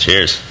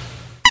 Cheers.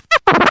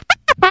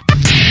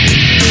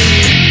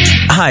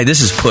 Hi,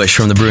 this is Push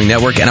from the Brewing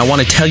Network, and I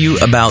want to tell you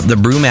about the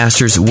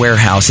Brewmaster's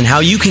Warehouse and how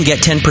you can get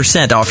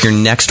 10% off your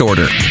next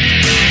order.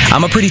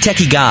 I'm a pretty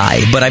techie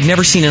guy, but I've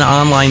never seen an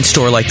online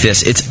store like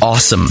this. It's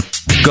awesome.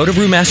 Go to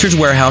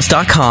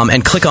brewmasterswarehouse.com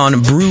and click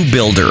on Brew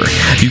Builder.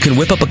 You can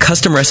whip up a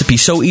custom recipe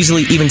so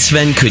easily even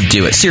Sven could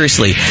do it.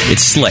 Seriously,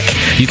 it's slick.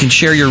 You can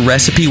share your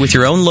recipe with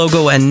your own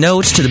logo and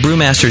notes to the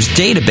Brewmaster's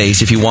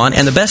database if you want,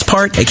 and the best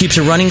part, it keeps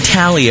a running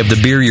tally of the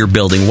beer you're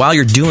building while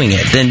you're doing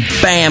it. Then,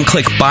 bam,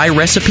 click Buy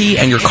Recipe,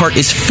 and your cart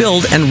is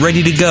filled and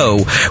ready to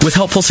go with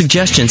helpful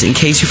suggestions in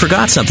case you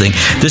forgot something.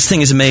 This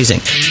thing is amazing.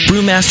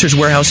 Brewmaster's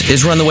Warehouse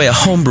is run the way a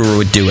homebrewer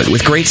would do it,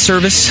 with great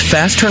service,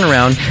 fast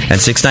turnaround,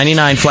 and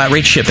 $6.99 flat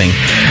rate shipping.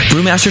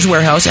 Brewmaster's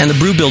Warehouse and the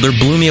Brew Builder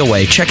blew me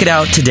away. Check it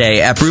out today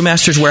at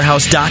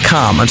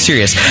brewmasterswarehouse.com. I'm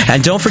serious.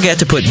 And don't forget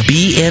to put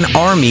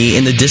BNARMY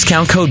in the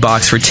discount code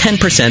box for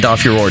 10%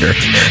 off your order.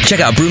 Check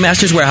out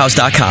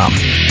brewmasterswarehouse.com.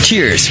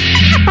 Cheers.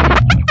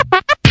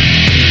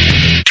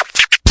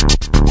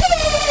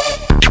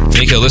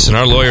 Nico, listen,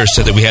 our lawyers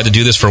said that we had to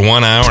do this for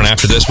 1 hour, and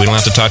after this, we don't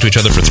have to talk to each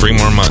other for 3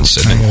 more months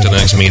to the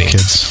next meeting.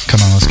 Kids,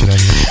 come on, let's get out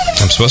of here.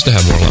 I'm supposed to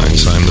have more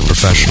lines. I'm the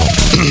professional.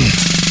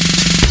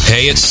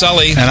 Hey, it's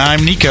Sully. And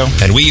I'm Nico.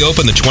 And we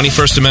opened the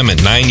 21st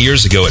Amendment 9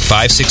 years ago at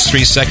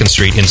 563 2nd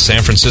Street in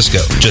San Francisco,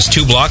 just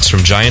 2 blocks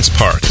from Giants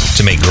Park,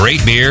 to make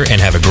great beer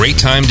and have a great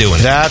time doing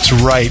it. That's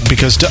right,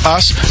 because to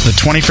us, the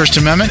 21st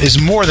Amendment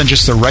is more than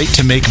just the right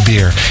to make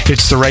beer.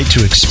 It's the right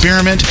to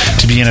experiment,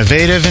 to be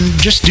innovative, and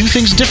just do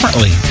things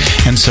differently.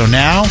 And so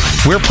now,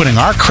 we're putting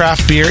our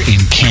craft beer in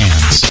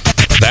cans.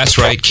 That's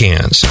right,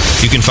 cans.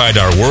 You can find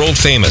our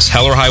world-famous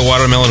Hell or High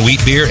Watermelon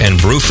Wheat Beer and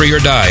Brew Free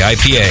or Die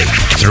IPA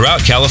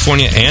throughout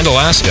California and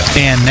Alaska.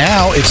 And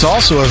now it's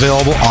also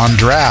available on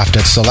draft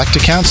at select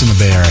accounts in the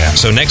Bay Area.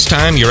 So next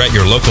time you're at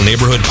your local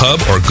neighborhood pub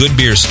or good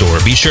beer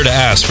store, be sure to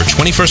ask for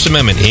 21st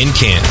Amendment in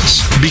cans.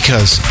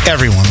 Because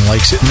everyone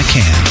likes it in a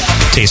can.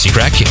 Tasty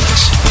crack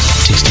cans.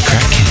 Tasty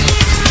crack cans.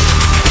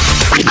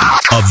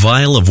 A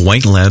vial of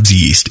White Labs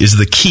yeast is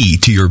the key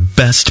to your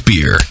best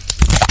beer.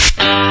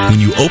 When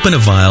you open a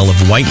vial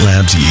of White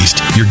Labs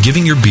yeast, you're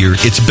giving your beer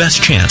its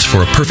best chance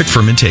for a perfect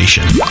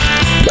fermentation.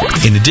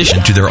 In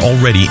addition to their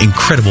already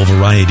incredible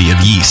variety of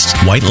yeasts,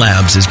 White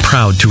Labs is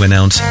proud to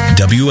announce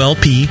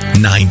WLP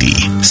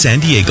 90,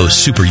 San Diego's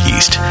super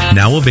yeast,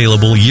 now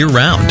available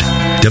year-round.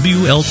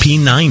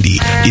 WLP 90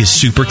 is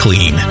super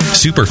clean,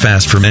 super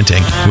fast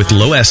fermenting, with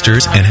low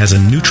esters and has a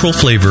neutral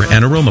flavor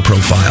and aroma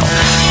profile.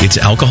 It's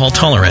alcohol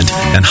tolerant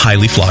and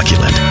highly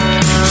flocculent.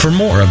 For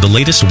more of the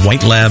latest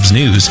White Labs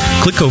news,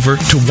 click over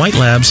to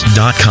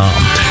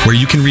whitelabs.com, where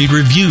you can read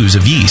reviews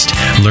of yeast,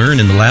 learn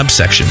in the lab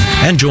section,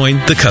 and join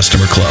the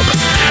customer club.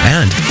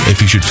 And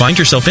if you should find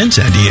yourself in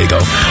San Diego,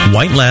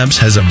 White Labs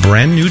has a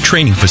brand new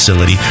training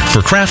facility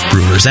for craft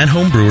brewers and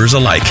home brewers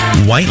alike.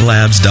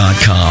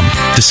 whitelabs.com.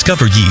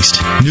 Discover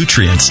yeast,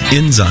 nutrients,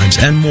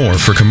 enzymes, and more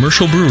for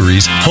commercial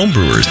breweries, home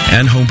brewers,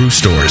 and homebrew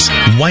stores.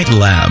 White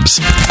Labs.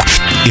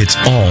 It's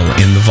all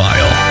in the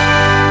vial.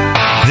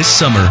 This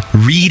summer,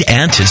 Reed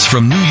Antis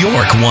from New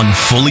York won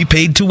fully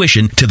paid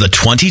tuition to the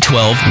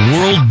 2012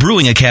 World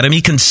Brewing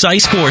Academy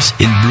Concise Course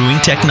in Brewing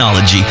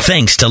Technology,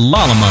 thanks to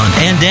Lallemand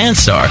and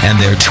Danstar and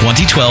their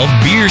 2012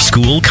 Beer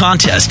School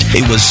Contest.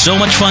 It was so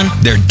much fun,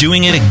 they're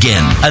doing it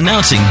again.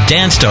 Announcing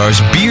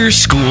Danstar's Beer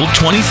School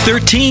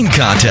 2013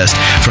 Contest.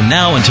 From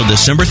now until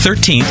December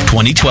 13th,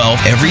 2012,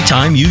 every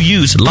time you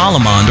use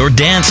Lallemand or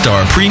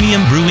Danstar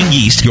Premium Brewing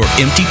Yeast, your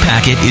empty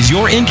packet is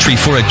your entry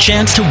for a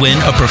chance to win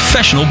a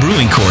professional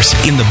brewing course.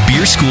 In the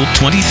Beer School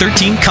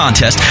 2013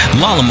 contest,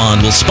 Lallemand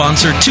will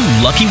sponsor 2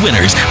 lucky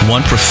winners,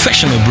 1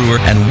 professional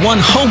brewer and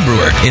 1 home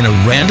brewer, in a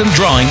random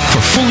drawing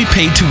for fully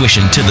paid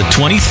tuition to the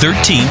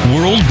 2013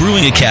 World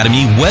Brewing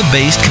Academy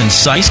web-based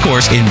concise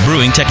course in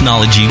brewing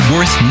technology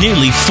worth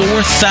nearly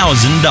 $4,000.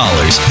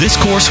 This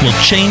course will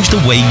change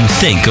the way you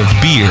think of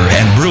beer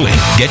and brewing.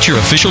 Get your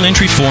official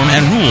entry form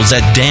and rules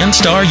at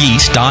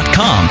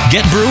danstaryeast.com.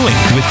 Get brewing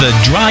with the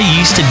dry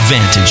yeast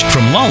advantage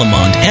from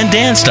Lallemand and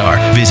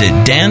Danstar. Visit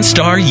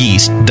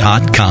danstaryeast.com.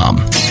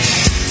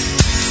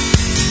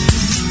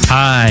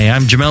 Hi,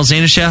 I'm Jamel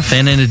Zanishev,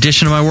 and in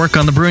addition to my work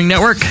on the Brewing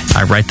Network,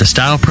 I write the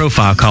Style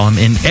Profile column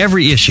in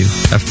every issue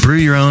of Brew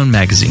Your Own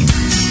magazine.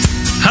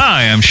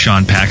 Hi, I'm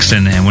Sean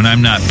Paxton, and when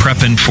I'm not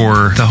prepping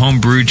for the Home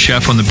Brewed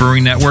Chef on the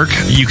Brewing Network,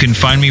 you can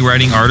find me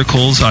writing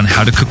articles on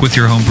how to cook with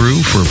your home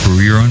brew for Brew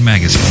Your Own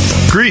magazine.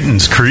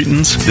 Greetings,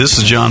 cretins. This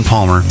is John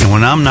Palmer, and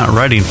when I'm not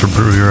writing for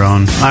Brew Your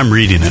Own, I'm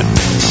reading it.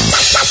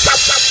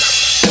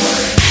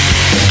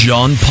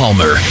 John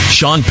Palmer,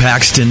 Sean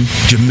Paxton,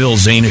 Jamil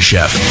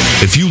Zanishev.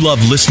 If you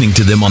love listening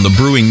to them on the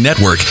Brewing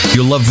Network,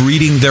 you'll love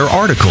reading their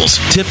articles,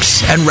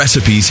 tips, and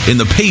recipes in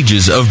the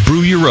pages of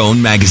Brew Your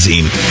Own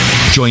magazine.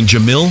 Join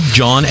Jamil,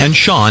 John, and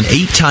Sean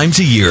 8 times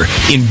a year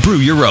in Brew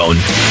Your Own.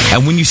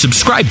 And when you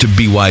subscribe to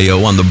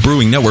BYO on the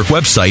Brewing Network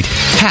website,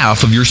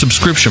 half of your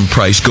subscription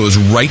price goes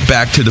right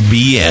back to the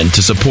BN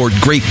to support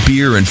great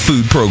beer and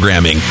food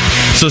programming.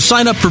 So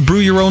sign up for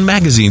Brew Your Own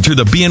magazine through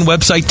the BN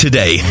website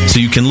today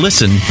so you can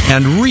listen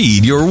and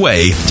read your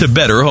way to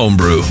better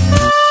homebrew. 7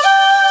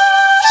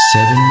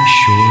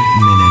 short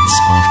minutes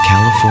off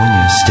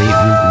California State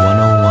Route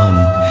 101.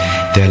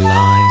 There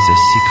lies a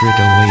secret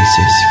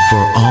oasis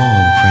for all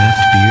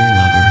craft beer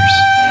lovers.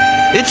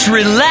 It's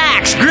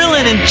Relax,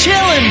 Grillin' and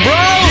Chillin',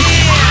 bro!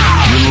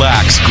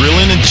 Relax,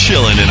 Grillin' and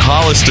Chillin' in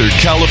Hollister,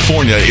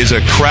 California is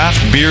a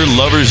craft beer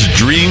lover's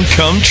dream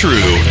come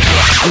true.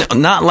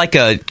 Not like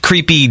a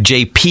creepy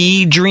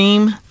JP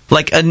dream.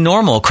 Like a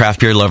normal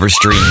craft beer lover's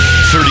dream.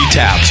 30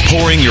 taps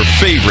pouring your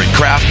favorite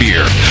craft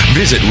beer.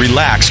 Visit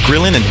Relax,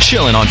 Grillin' and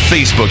Chillin' on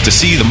Facebook to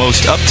see the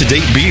most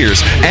up-to-date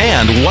beers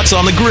and what's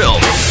on the grill.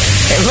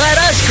 Let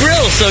us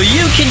grill so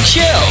you can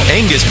chill.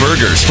 Angus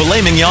burgers,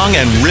 filet mignon,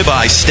 and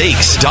ribeye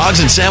steaks, dogs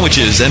and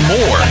sandwiches, and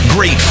more.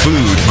 Great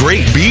food,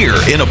 great beer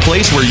in a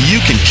place where you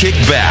can kick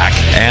back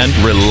and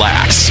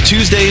relax.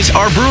 Tuesdays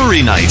are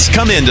brewery nights.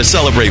 Come in to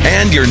celebrate,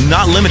 and you're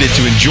not limited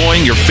to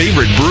enjoying your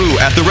favorite brew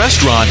at the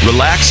restaurant.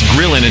 Relax,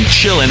 Grillin' and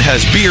Chillin'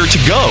 has beer to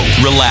go.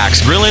 Relax,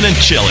 Grillin' and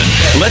Chillin'.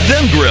 Let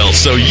them grill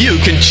so you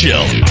can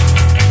chill.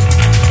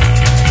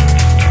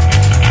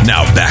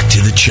 Now back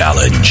to the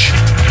challenge.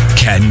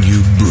 Can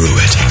you brew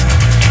it?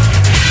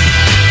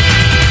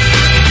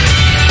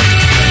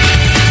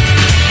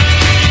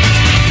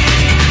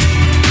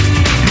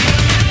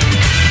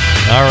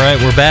 All right,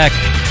 we're back.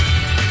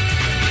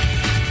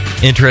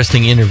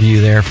 Interesting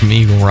interview there from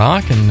Eagle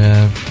Rock,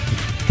 and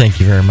thank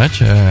you very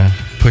much.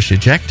 Push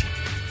eject.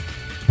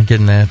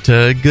 Getting that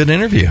good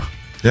interview.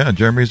 Yeah,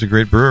 Jeremy's a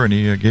great brewer, and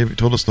he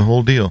told us the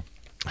whole deal.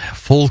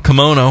 Full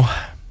kimono.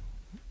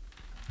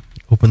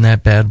 Open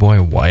that bad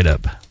boy wide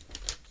up.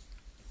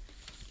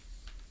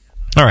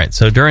 All right,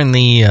 so during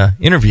the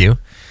interview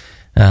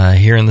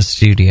here in the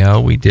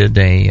studio, we did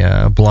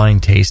a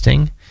blind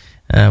tasting.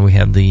 We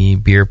had the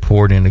beer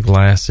poured into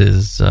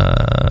glasses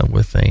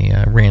with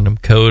a random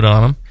code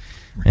on them,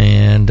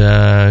 and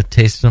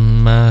tasted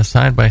them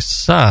side by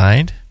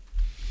side.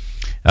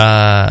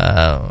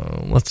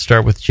 Let's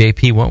start with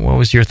JP. What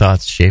was your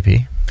thoughts,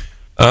 JP?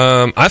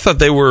 I thought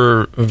they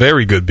were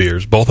very good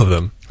beers, both of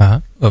them.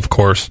 Of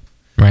course.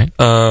 Right.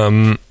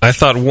 I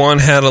thought one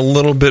had a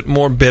little bit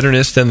more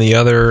bitterness than the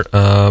other,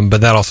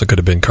 but that also could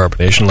have been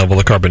carbonation level.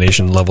 The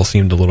carbonation level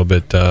seemed a little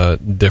bit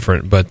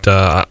different, but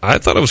I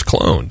thought it was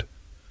cloned.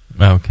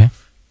 Okay.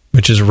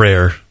 Which is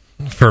rare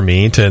for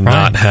me to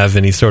not have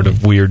any sort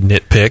of weird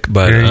nitpick,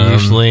 but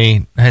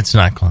usually it's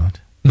not cloned.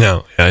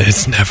 No,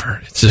 it's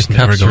never. It's just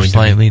never cups going are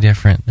slightly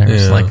different.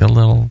 There's like a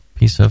little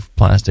piece of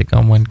plastic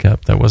on one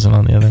cup that wasn't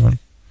on the other one.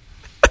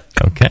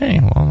 Okay,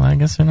 well, I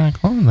guess they're not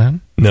cloned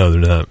then. No,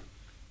 they're not.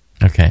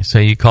 Okay, so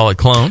you call it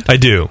cloned? I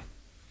do.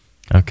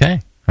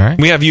 Okay, all right.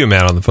 We have you,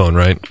 Matt, on the phone,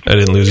 right? I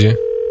didn't lose you.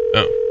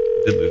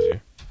 Oh, did lose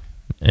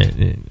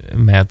you.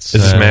 Matt's.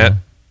 Is this Matt?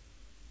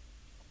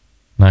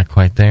 Not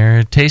quite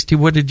there. Tasty,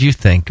 what did you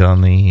think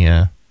on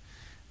the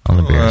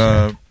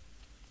beers?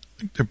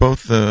 They're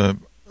both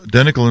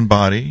identical in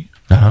body.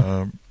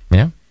 Yeah.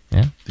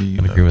 I'd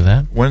agree with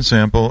that. One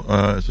sample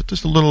is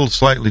just a little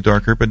slightly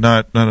darker, but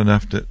not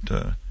enough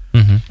that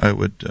I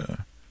would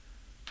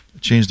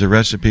change the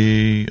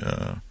recipe.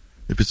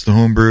 If it's the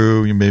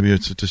homebrew, maybe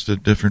it's just a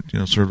different,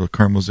 sort of a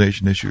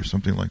caramelization issue or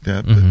something like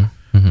that.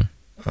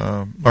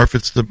 Or if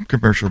it's the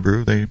commercial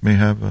brew, they may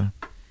have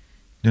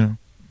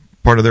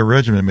part of their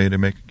regimen may to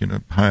make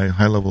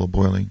high level of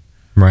boiling,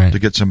 right, to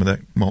get some of that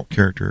malt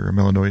character or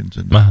melanoidins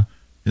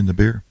in the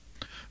beer.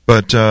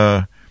 But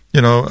the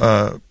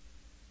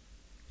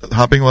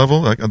hopping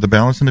level, the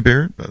balance in the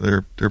beer,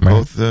 they're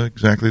both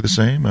exactly the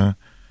same.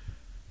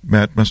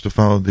 Matt must have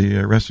followed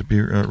the recipe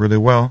really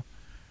well.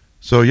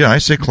 So yeah, I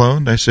say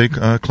cloned. I say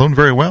cloned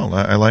very well.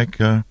 I like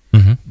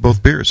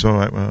both beers.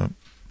 So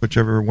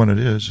whichever one it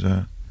is,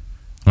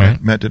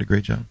 Matt did a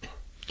great job.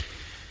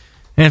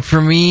 And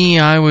for me,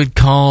 I would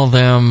call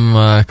them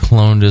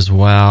cloned as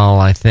well.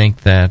 I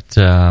think that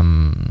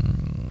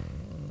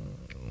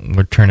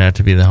what turned out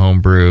to be the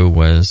homebrew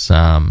was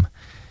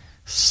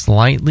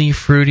slightly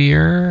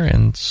fruitier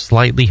and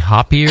slightly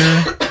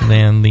hoppier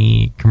than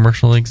the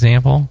commercial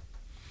example.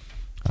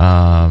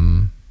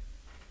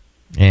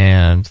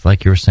 And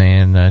like you were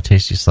saying,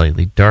 tasty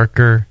slightly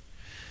darker.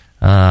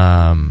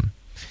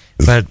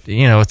 But,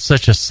 it's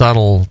such a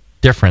subtle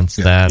difference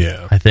that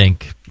I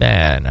think, no,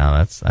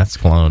 that's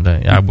cloned.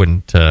 I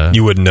wouldn't.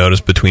 You wouldn't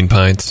notice between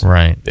pints,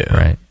 right? Yeah.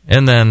 Right.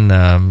 And then,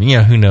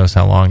 who knows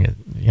how long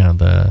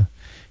the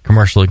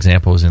commercial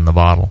example was in the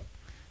bottle.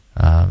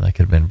 That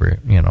could have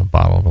been,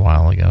 bottled a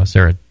while ago. Is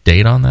there a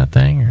date on that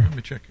thing? Or? Let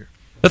me check here.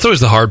 That's always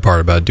the hard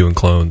part about doing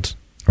clones,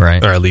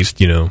 right? Or at least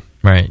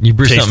right. You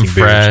brew something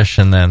fresh,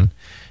 and then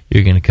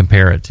you're going to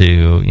compare it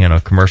to a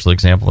commercial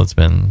example that's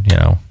been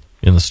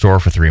in the store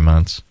for 3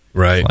 months,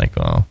 right? It's like,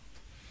 well.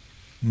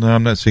 No,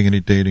 I'm not seeing any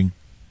dating.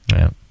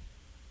 Yeah.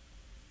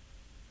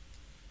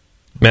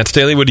 Matt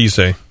Staley, what do you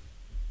say?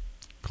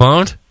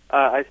 Cloned?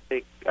 I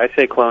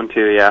say clone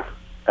too. Yeah.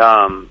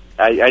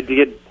 I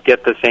did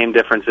get the same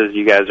differences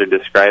you guys are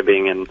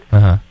describing, and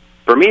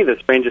for me, the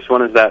strangest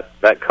one is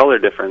that color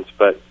difference.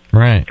 But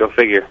go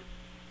figure.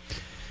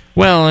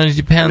 Well, and it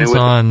depends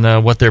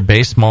on what their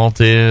base malt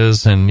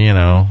is, and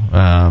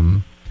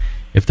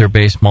if their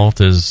base malt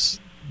is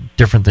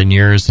different than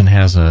yours and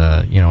has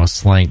a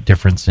slight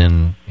difference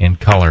in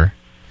color,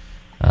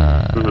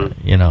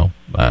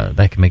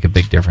 that can make a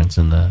big difference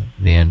in the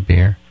end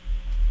beer.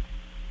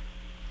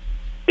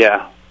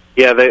 Yeah.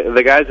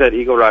 The guys at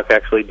Eagle Rock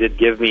actually did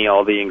give me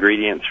all the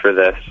ingredients for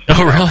this.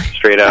 Oh, really?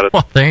 Straight out of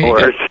the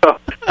store. So,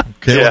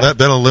 well,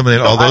 that'll eliminate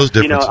all those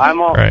differences.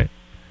 Right.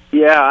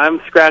 Yeah, I'm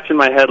scratching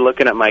my head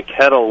looking at my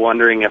kettle,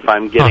 wondering if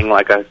I'm getting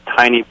like a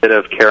tiny bit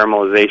of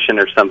caramelization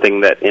or something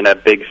that in a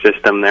big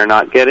system they're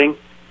not getting.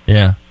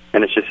 Yeah.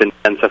 And it's just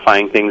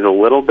intensifying things a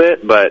little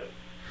bit, but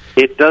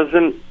it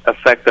doesn't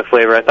affect the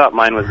flavor. I thought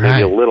mine was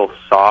maybe a little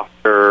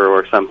softer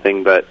or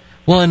something, but...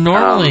 Well, and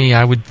normally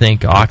I would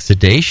think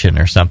oxidation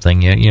or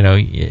something.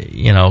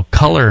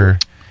 Color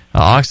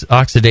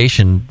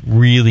oxidation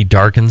really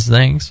darkens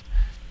things,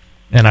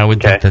 and I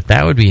would think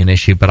that would be an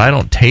issue. But I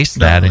don't taste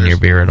that in your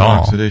beer at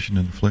all. Oxidation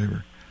in the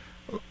flavor.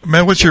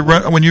 Man, what's your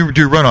when you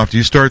do runoff? Do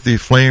you start the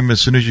flame as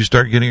soon as you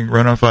start getting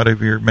runoff out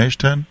of your mash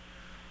tun,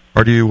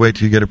 or do you wait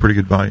till you get a pretty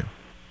good volume?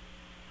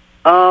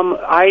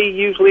 I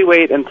usually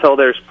wait until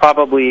there's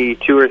probably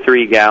 2 or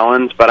 3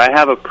 gallons, but I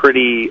have a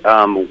pretty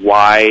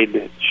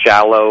wide,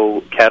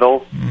 shallow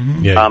kettle.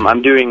 Mm-hmm. Yeah,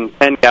 I'm doing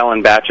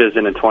 10-gallon batches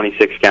in a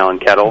 26-gallon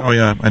kettle. Oh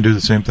yeah, I do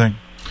the same thing.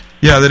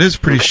 Yeah, that is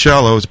pretty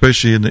shallow,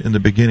 especially in the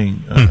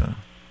beginning.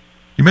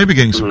 You may be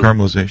getting some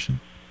caramelization.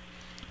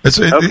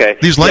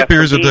 These light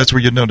beers, that's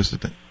where you notice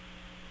it.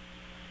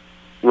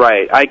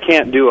 Right. I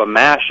can't do a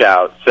mash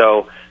out,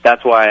 so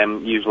that's why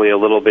I'm usually a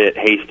little bit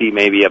hasty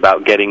maybe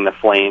about getting the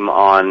flame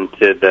on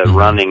to the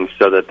running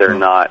so that they're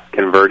not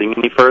converting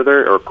any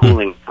further or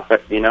cooling,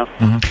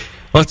 Mm-hmm.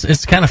 Well,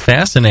 it's kind of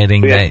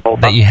fascinating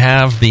that you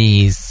have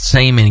these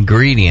same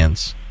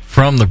ingredients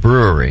from the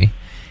brewery,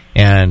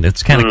 and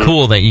it's kind of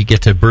cool that you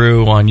get to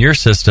brew on your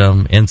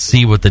system and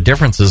see what the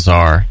differences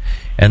are,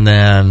 and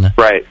then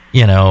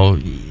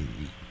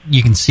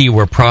you can see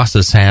where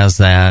process has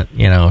that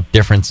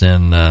difference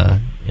in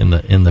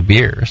the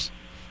beers.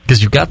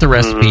 Because you've got the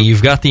recipe,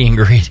 you've got the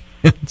ingredients,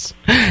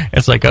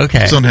 It's like,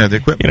 okay, don't have the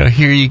equipment.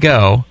 Here you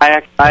go. I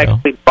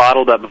actually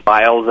bottled up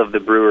vials of the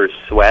brewer's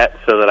sweat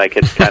so that I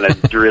could kind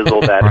of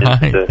drizzle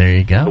that into there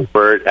you go. the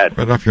wort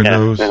right off your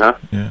nose. Uh-huh.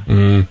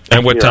 Yeah.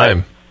 At what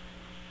time?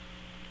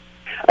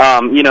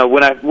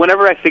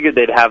 Whenever I figured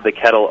they'd have the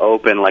kettle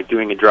open, like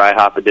doing a dry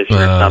hop edition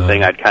or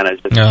something, I'd kind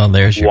of just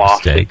there's your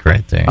mistake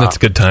right there. That's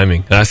good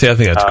timing. I think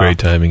that's great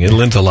timing. It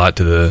lends a lot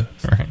to the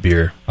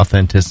beer.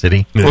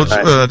 Authenticity. Yeah.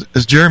 Well,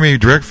 is Jeremy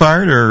direct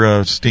fired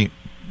or steam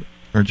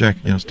or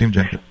steam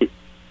jacket?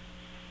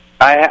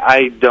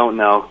 I don't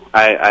know.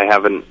 I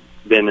haven't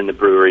been in the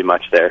brewery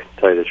much there, to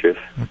tell you the truth.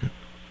 Okay.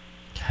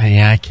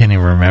 Yeah, I can't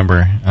even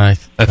remember. I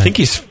think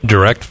he's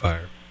direct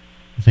fire.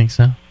 You think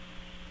so?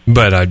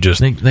 But I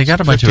just they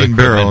got a bunch of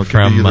equipment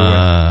from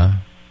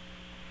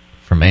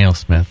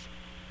AleSmith,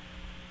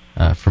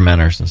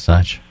 fermenters and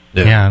such.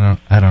 Yeah,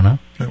 I don't know.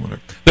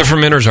 The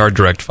fermenters are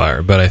direct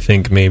fire, but I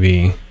think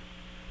maybe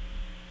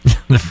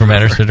the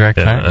fermenters are direct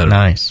fire.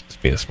 Nice.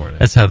 Just being smart.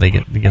 That's how they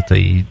get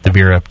the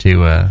beer up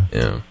to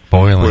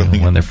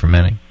boiling when they're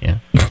fermenting. Yeah,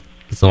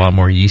 it's a lot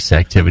more yeast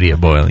activity at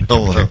boiling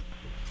temperature.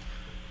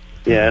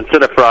 Yeah,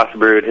 instead of frost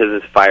brewed,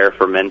 his is fire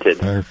fermented.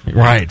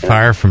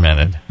 Fire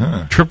fermented.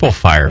 Triple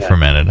fire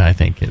fermented, I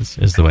think, is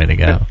the way to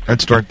go.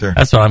 I'd start there.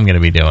 That's what I'm going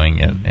to be doing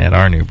at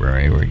our new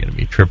brewery. We're going to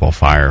be triple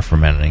fire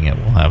fermenting it.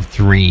 We'll have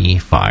 3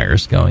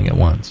 fires going at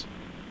once.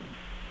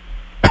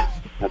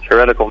 That's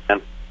heretical,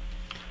 man.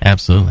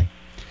 Absolutely.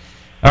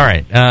 All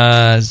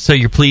right. So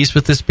you're pleased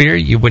with this beer?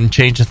 You wouldn't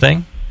change a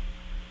thing?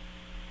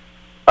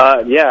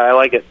 Yeah, I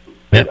like it.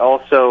 Yep. It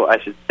also, I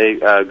should say,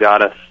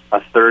 got us a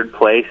 3rd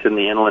place in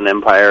the Inland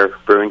Empire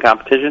Brewing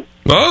Competition.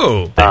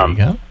 Oh, there you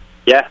go.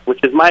 Yeah,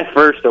 which is my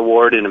first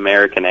award in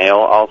American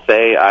Ale. I'll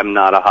say I'm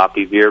not a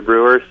hoppy beer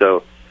brewer,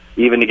 so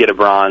even to get a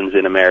bronze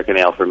in American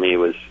Ale for me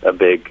was a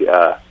big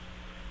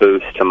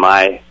boost to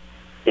my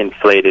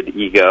inflated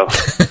ego.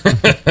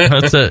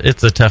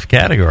 It's a tough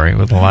category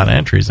with a lot of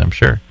entries, I'm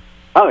sure.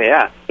 Oh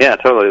yeah,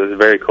 totally. It was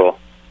very cool.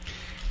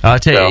 I'll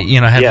tell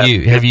you.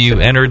 Have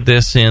you entered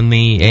this in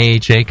the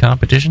AHA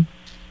competition?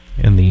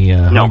 In the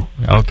no.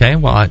 Okay,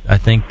 well, I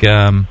think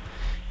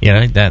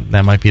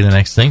that might be the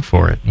next thing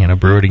for it.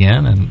 Brew it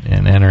again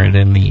and enter it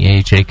in the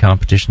AHA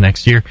competition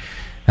next year.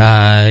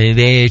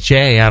 The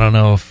AHA, I don't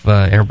know if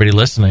everybody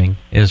listening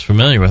is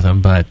familiar with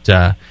them, but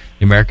the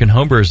American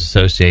Homebrewers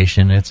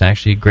Association, it's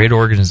actually a great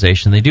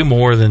organization. They do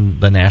more than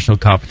the national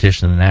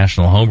competition, the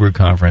National Homebrew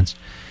Conference.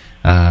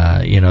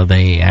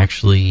 They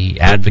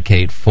actually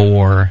advocate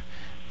for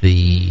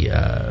the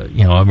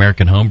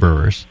American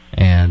homebrewers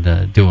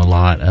and do a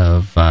lot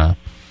of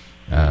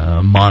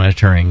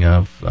monitoring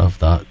of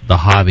the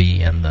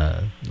hobby and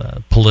the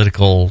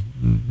political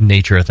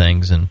nature of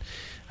things, and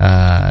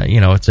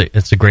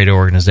it's a great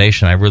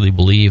organization. I really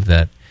believe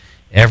that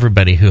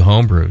everybody who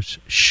homebrews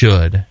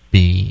should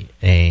be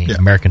a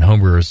American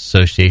Homebrewers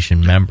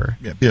Association member.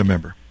 Yeah, be a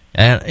member.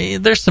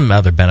 And there's some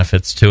other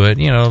benefits to it,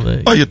 you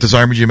get the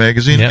Zymergy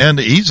magazine and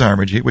the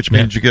eZymergy, which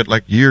means you get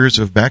like years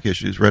of back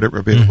issues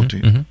available to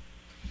you. Mm-hmm.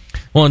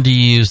 Well, and do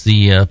you use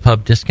the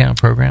pub discount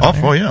program?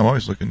 Oh, yeah, I'm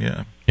always looking,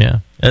 Yeah.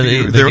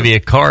 They give you a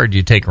card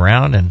you take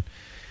around and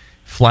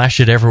flash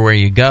it everywhere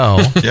you go.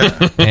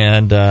 Yeah.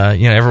 And,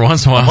 every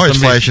once in a while... I'm always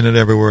flashing it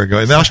everywhere I go.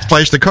 And I'll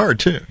flash the card,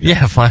 too.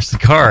 Yeah, flash the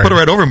card. I put it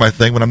right over my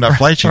thing when I'm not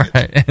flashing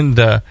it. And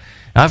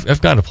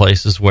I've gone to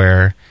places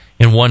where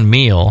in one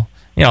meal...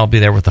 I'll be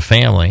there with the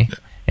family,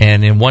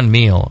 and in one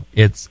meal,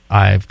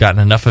 I've gotten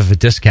enough of a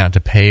discount to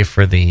pay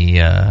for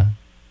the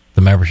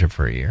membership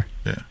for a year.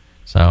 Yeah.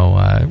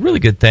 So, really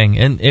good thing.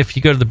 And if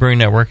you go to the Brewing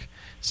Network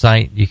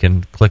site, you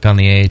can click on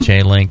the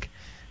AHA link,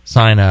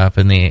 sign up,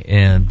 and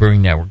the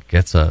Brewing Network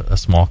gets a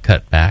small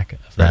cut back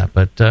of that.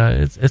 But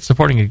it's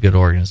supporting a good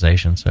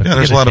organization. So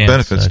there's a lot of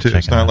benefits too.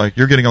 It's not like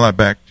you're getting a lot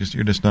back.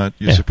 You're just not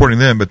supporting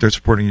them, but they're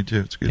supporting you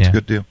too. It's a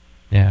good deal.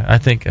 Yeah, I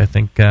think,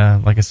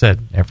 like I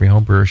said, every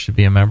home brewer should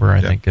be a member.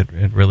 I think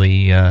it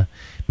really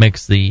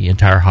makes the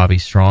entire hobby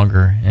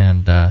stronger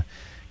and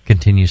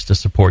continues to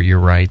support your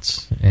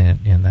rights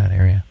in that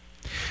area.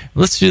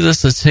 Let's do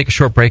this. Let's take a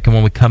short break, and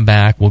when we come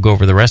back, we'll go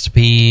over the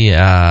recipe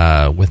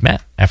with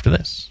Matt after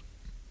this.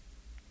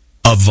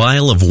 A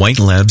vial of White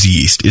Labs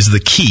yeast is the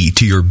key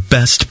to your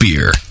best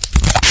beer.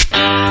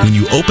 When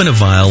you open a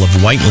vial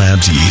of White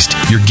Labs yeast,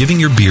 you're giving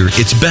your beer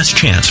its best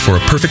chance for a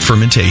perfect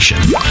fermentation.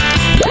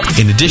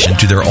 In addition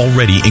to their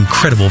already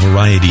incredible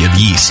variety of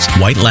yeast,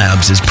 White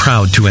Labs is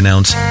proud to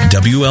announce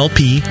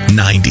WLP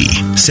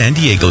 90, San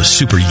Diego's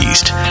super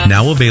yeast,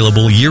 now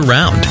available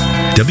year-round.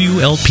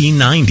 WLP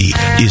 90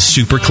 is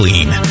super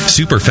clean,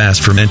 super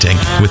fast fermenting,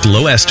 with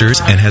low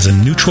esters and has a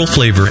neutral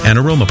flavor and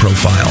aroma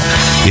profile.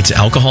 It's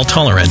alcohol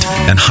tolerant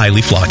and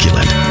highly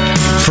flocculent.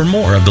 For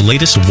more of the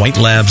latest White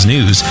Labs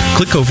news,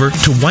 click over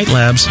to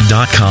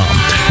whitelabs.com,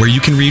 where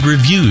you can read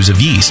reviews of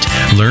yeast,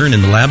 learn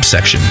in the lab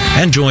section,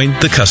 and join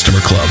the customer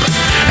club.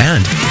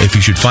 And if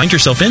you should find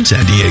yourself in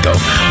San Diego,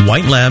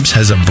 White Labs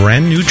has a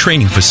brand new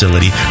training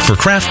facility for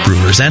craft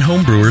brewers and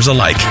home brewers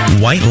alike.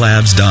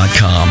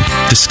 whitelabs.com.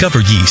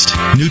 Discover yeast,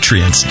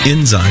 nutrients,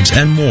 enzymes,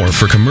 and more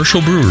for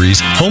commercial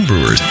breweries, home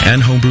brewers,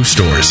 and homebrew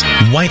stores.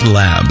 White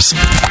Labs.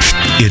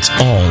 It's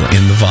all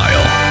in the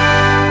vial.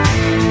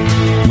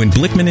 When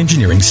Blickman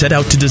Engineering set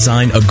out to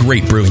design a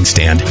great brewing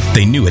stand,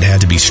 they knew it had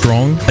to be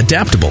strong,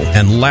 adaptable,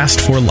 and last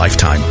for a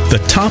lifetime. The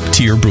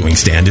top-tier brewing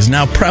stand is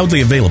now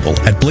proudly available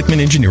at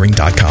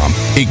BlickmanEngineering.com.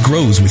 It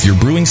grows with your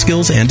brewing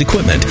skills and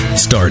equipment.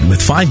 Start with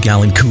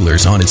 5-gallon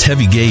coolers on its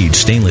heavy-gauge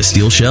stainless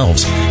steel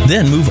shelves.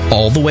 Then move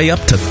all the way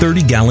up to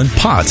 30-gallon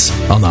pots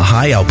on the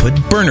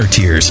high-output burner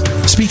tiers.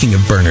 Speaking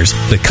of burners,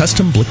 the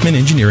custom Blickman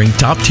Engineering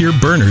top-tier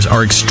burners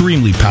are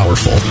extremely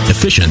powerful,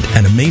 efficient,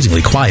 and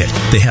amazingly quiet.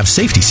 They have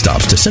safety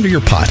stops to center your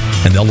pot,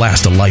 and they'll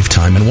last a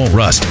lifetime and won't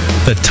rust.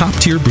 The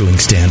top-tier brewing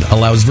stand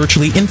allows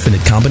virtually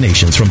infinite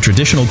combinations from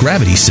traditional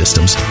gravity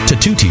systems to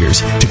 2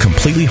 tiers to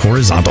completely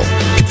horizontal.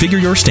 Configure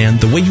your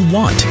stand the way you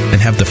want and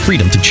have the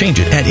freedom to change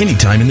it at any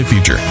time in the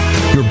future.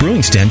 Your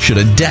brewing stand should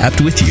adapt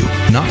with you,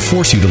 not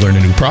force you to learn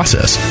a new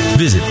process.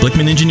 Visit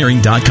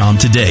BlickmanEngineering.com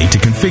today to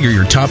configure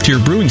your top-tier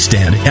brewing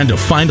stand and to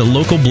find a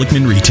local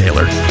Blickman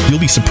retailer. You'll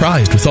be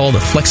surprised with all the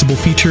flexible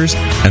features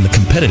and the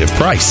competitive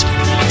price.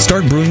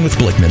 Start brewing with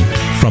Blickman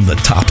from the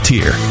top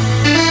tier.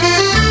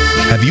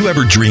 Have you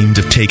ever dreamed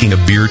of taking a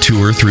beer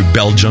tour through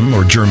Belgium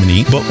or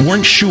Germany, but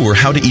weren't sure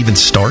how to even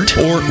start?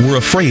 Or were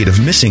afraid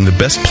of missing the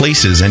best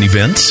places and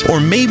events? Or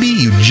maybe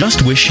you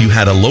just wish you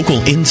had a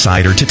local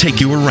insider to take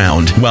you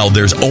around? Well,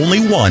 there's only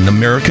one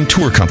American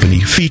tour company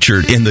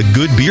featured in the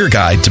Good Beer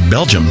Guide to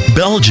Belgium,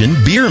 Belgian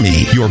Beer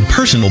Me. Your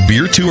personal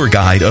beer tour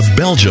guide of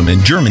Belgium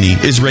and Germany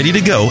is ready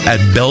to go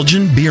at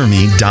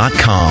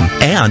BelgianBeerMe.com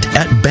and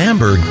at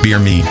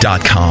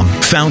BambergBeerMe.com.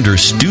 Founder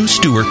Stu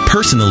Stewart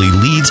personally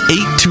leads 8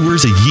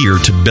 tours a year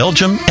to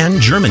Belgium and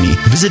Germany,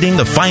 visiting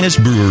the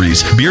finest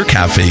breweries, beer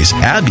cafes,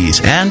 abbeys,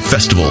 and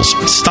festivals,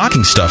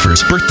 stocking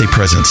stuffers, birthday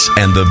presents,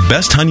 and the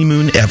best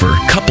honeymoon ever.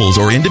 Couples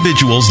or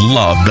individuals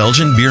love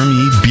Belgian Beer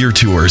Me beer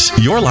tours.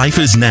 Your life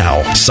is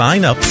now.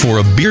 Sign up for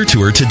a beer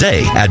tour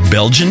today at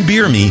Belgian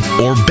Beer Me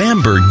or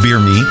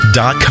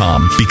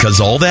BambergBeerMe.com,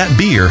 because all that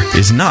beer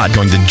is not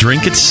going to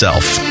drink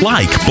itself.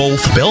 Like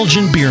both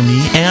Belgian Beer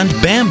Me and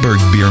Bamberg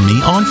Beer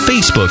Me on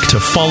Facebook to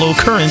follow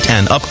current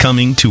and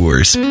upcoming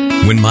tours.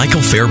 When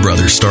Michael Fairbrother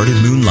started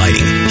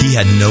moonlighting, he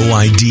had no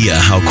idea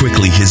how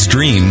quickly his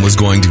dream was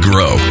going to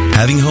grow.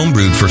 Having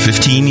homebrewed for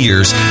 15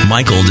 years,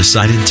 Michael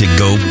decided to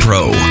go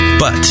pro,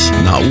 but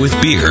not with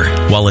beer.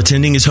 While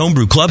attending his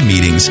homebrew club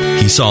meetings,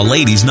 he saw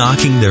ladies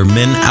knocking their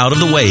men out of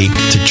the way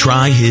to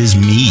try his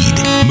mead.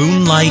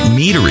 Moonlight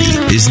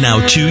Meadery is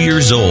now 2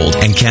 years old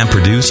and can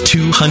produce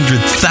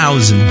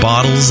 200,000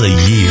 bottles a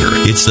year.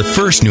 It's the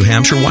first New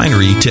Hampshire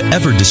winery to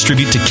ever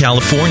distribute to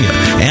California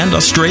and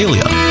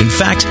Australia. In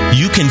fact,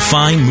 you can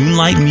find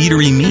Moonlight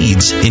Meadery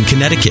meads in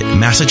Connecticut,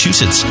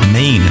 Massachusetts,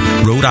 Maine,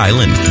 Rhode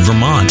Island,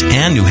 Vermont,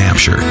 and New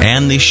Hampshire,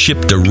 and they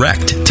ship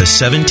direct to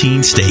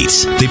 17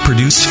 states. They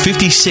produce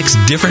 56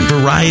 different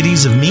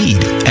varieties of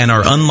mead and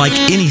are unlike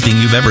anything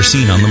you've ever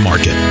seen on the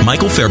market.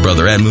 Michael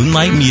Fairbrother at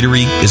Moonlight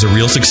Meadery is a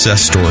real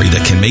success story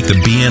that can make the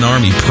BN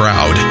Army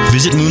proud.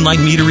 Visit Moonlight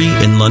Meadery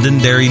in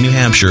Londonderry, New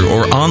Hampshire,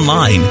 or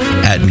online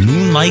at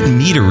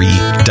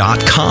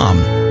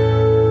moonlightmeadery.com.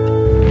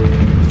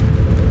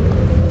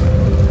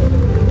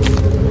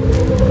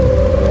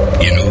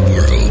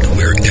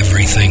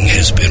 Everything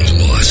has been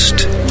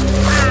lost.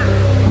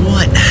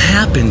 What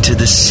happened to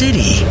the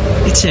city?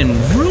 It's in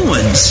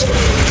ruins.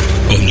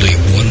 Only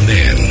one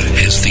man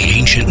has the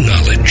ancient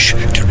knowledge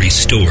to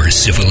restore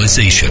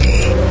civilization.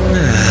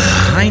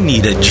 I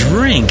need a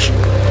drink.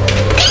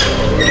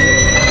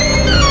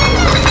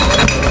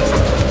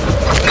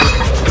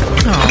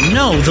 Oh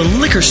no, the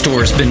liquor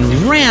store's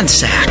been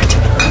ransacked.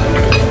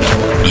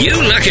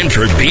 You looking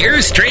for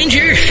beer,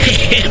 stranger?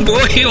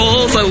 Boy,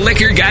 all the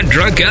liquor got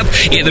drunk up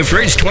in the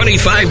first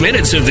 25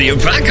 minutes of the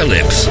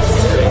apocalypse.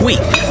 Wait,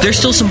 there's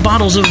still some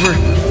bottles over...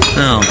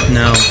 Oh,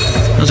 no.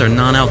 Those are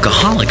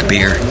non-alcoholic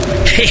beer.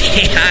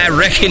 I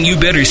reckon you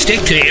better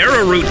stick to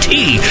arrowroot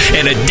tea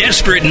and a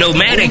desperate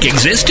nomadic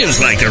existence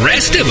like the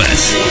rest of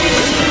us.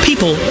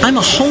 People, I'm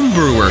a home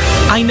brewer.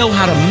 I know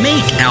how to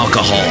make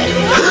alcohol.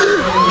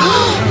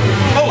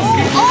 Oh,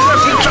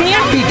 it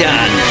can't be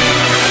done.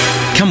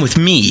 Come with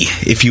me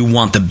if you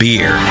want the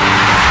beer. Okay,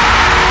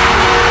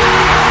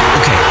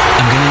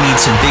 I'm gonna need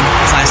some big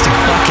plastic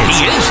buckets.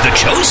 He is the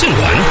chosen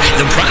one.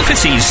 The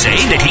prophecies say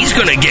that he's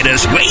gonna get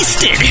us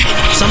wasted.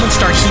 Someone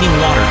start heating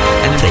water.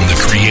 And from the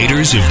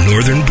creators of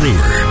Northern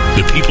Brewer,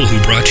 the people who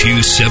brought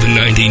you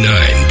 $7.99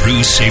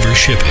 Brew Saver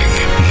shipping,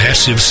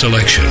 massive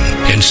selection,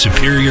 and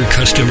superior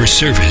customer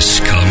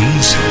service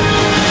comes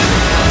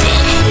the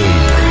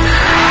Homebrewer.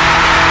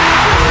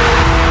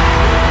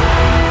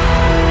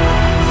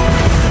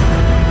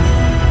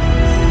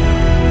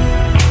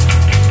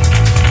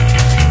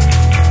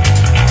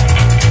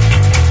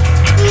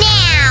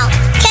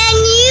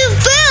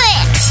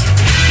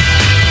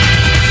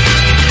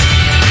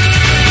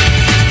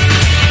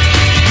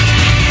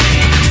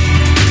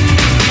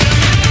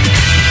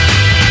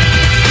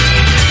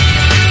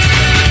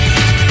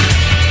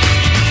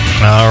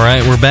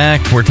 right, we're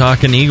back. We're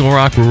talking Eagle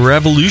Rock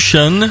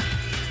Revolution.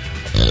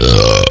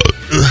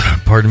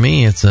 Pardon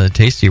me, it's a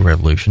tasty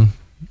revolution.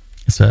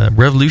 It's a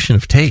revolution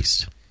of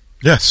taste.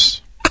 Yes.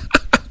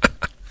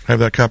 Have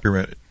that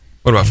copyrighted.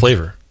 What about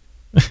flavor?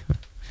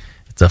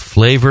 It's a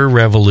flavor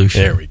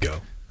revolution. There we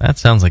go. That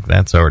sounds like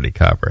that's already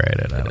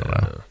copyrighted. I don't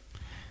know.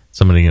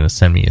 Somebody going to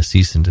send me a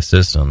cease and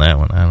desist on that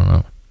one. I don't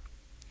know.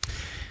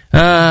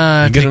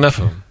 You get enough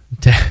of them.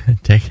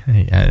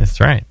 Yeah,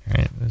 that's right.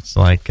 It's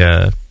like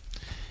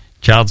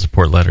child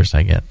support letters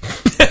I get.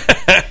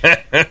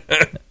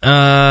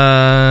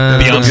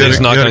 Beyonce's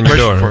knocking on your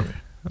door.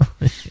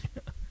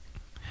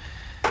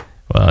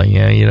 Well,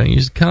 yeah, you don't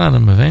use a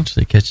condom.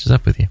 Eventually it catches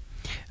up with you.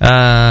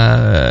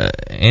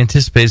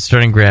 Anticipated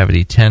starting gravity,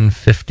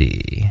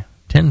 1050.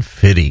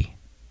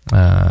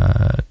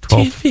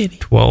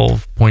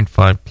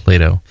 12.5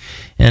 Plato.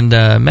 And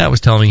Matt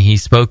was telling me he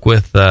spoke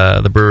with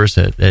the brewers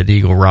at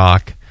Eagle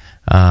Rock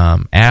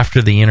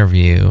after the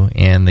interview,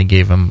 and they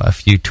gave him a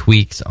few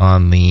tweaks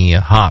on the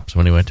hops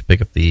when he went to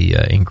pick up the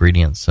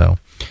ingredients. So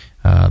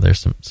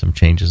there's some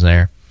changes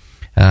there.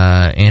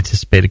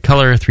 Anticipated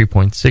color,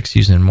 3.6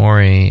 using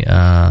Mori.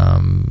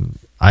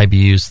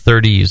 IBUs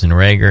 30 using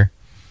Rager.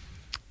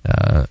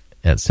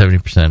 At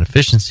 70%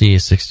 efficiency, a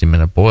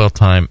 60-minute boil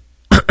time.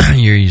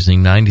 You're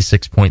using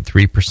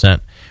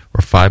 96.3%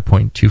 or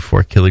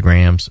 5.24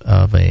 kilograms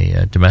of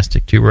a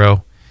domestic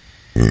two-row.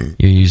 You're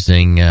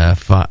using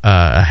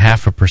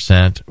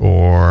 0.5%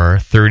 or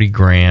 30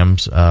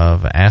 grams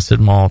of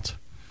acid malt,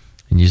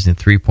 and using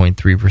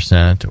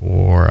 3.3%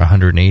 or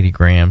 180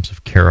 grams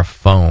of Cara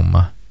foam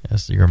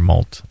as your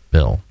malt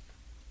bill.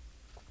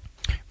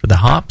 For the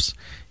hops,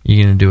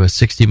 you're going to do a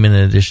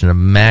 60-minute addition of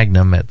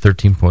Magnum at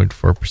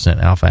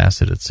 13.4% alpha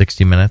acid at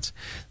 60 minutes.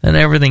 Then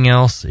everything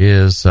else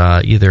is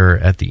either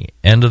at the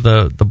end of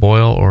the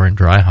boil or in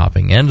dry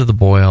hopping. End of the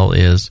boil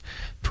is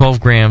 12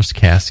 grams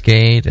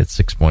Cascade at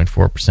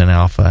 6.4%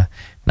 alpha,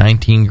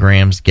 19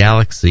 grams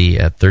Galaxy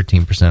at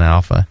 13%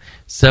 alpha,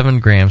 7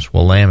 grams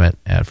Willamette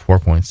at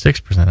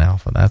 4.6%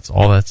 alpha. That's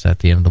at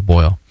the end of the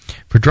boil.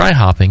 For dry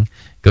hopping,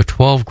 go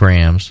 12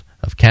 grams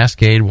of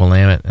Cascade,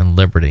 Willamette, and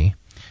Liberty.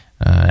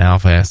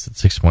 Alpha acid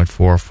 6.4,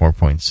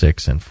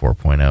 4.6, and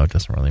 4.0. It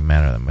doesn't really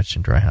matter that much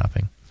in dry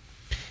hopping.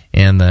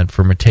 And then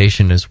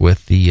fermentation is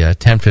with the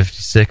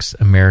 1056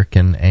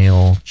 American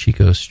Ale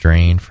Chico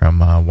strain from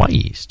Y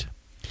Yeast.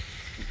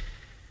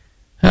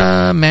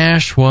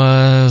 Mash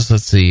was,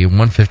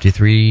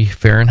 153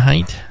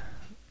 Fahrenheit.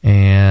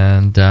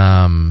 And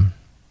a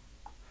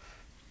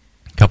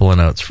couple of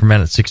notes.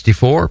 Ferment at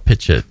 64,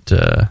 pitch at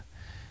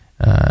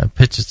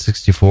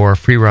 64,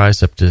 free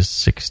rise up to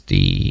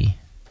 60...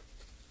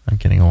 I'm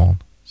getting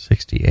old.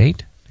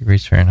 68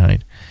 degrees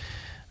Fahrenheit.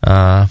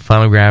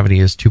 Final gravity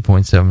is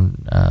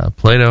 2.7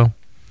 Plato.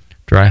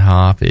 Dry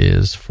hop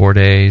is 4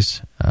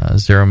 days.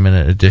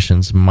 0-minute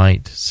additions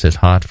might sit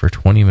hot for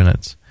 20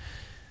 minutes.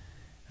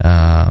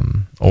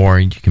 Or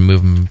you can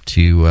move them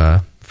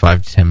to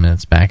 5 to 10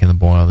 minutes back in the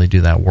boil. They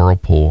do that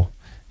whirlpool.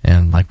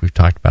 And like we've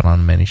talked about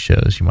on many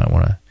shows, you might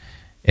want to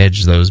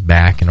edge those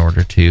back in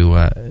order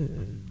to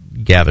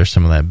gather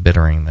some of that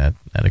bittering that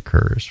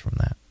occurs from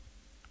that.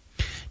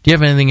 Do you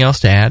have anything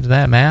else to add to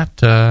that,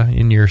 Matt,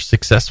 in your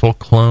successful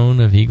clone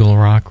of Eagle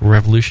Rock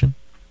Revolution?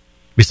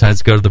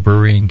 Besides go to the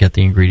brewery and get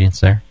the ingredients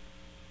there?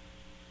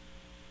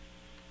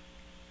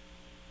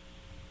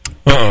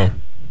 Uh-oh.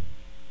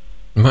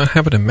 What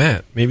happened to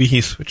Matt? Maybe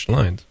he switched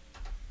lines.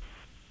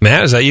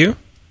 Matt, is that you?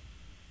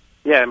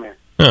 Yeah, I'm here.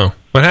 Oh,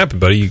 what happened,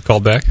 buddy? You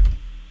called back?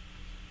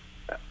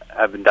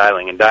 I've been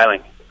dialing and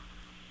dialing.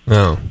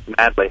 Oh.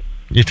 Madly.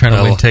 You're trying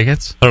to win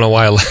tickets? I don't know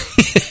why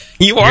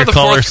you are the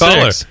fourth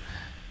caller.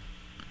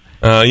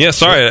 Yeah,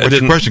 sorry. What's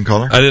your question,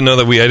 caller? I didn't know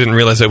that I didn't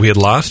realize that we had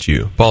lost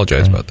you.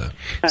 Apologize about that.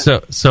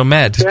 So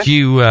Matt, did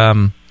you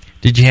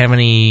have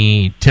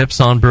any tips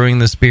on brewing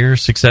this beer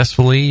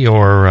successfully,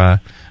 or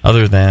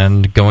other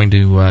than going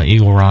to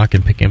Eagle Rock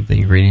and picking up the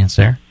ingredients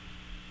there?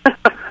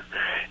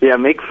 Yeah,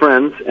 make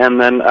friends,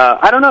 and then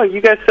I don't know. You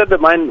guys said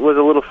that mine was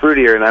a little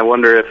fruitier, and I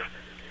wonder if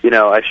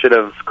I should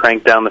have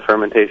cranked down the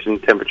fermentation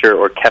temperature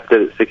or kept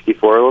it at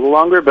 64 a little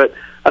longer. But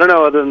I don't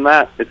know. Other than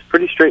that, it's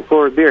pretty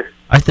straightforward beer.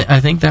 I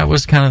think that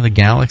was kind of the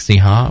Galaxy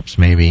hops,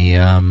 maybe.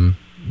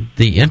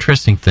 The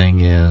interesting thing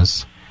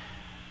is,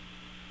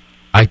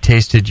 I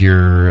tasted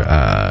your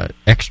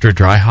extra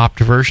dry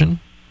hopped version,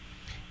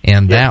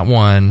 and that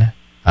one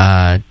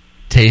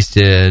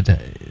tasted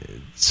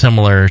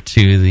similar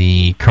to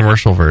the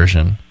commercial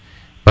version,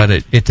 but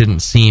it didn't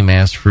seem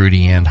as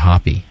fruity and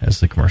hoppy as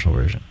the commercial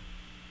version.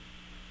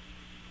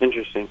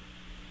 Interesting.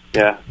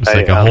 Yeah. It's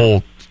like a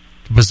whole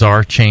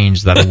bizarre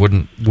change that I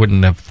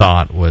wouldn't have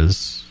thought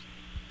was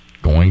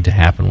going to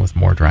happen with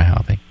more dry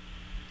hopping.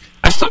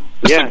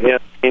 Yeah,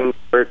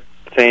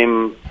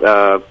 same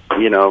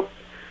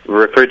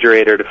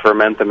refrigerator to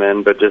ferment them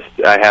in, but just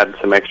I had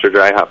some extra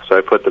dry hops, so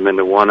I put them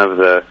into one of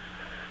the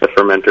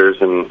fermenters,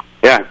 and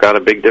got a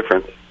big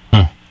difference.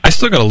 I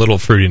still got a little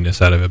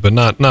fruitiness out of it, but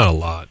not a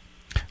lot.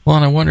 Well,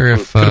 and I wonder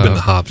if could have been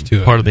the hops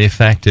too. Part of the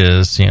effect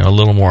is a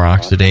little more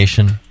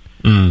oxidation.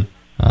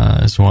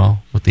 as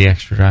well with the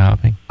extra dry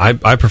hopping.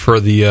 I prefer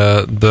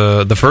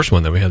the first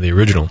one that we had, the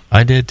original.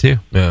 I did too.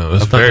 Yeah, it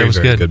was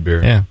very good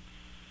beer. Yeah.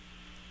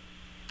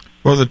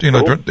 Well,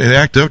 the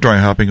act of dry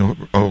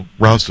hopping will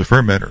rouse the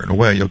fermenter in a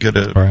way. You'll get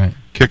a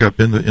kick up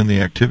in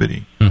the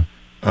activity.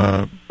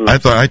 I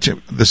thought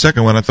the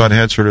second one I thought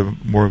had sort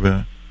of more of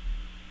a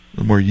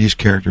more yeast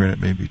character in it,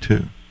 maybe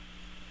too.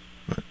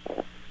 But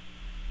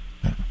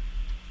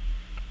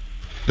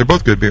they're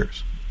both good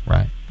beers.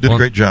 Right. Did a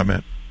great job,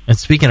 Matt. And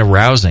speaking of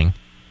rousing,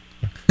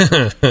 look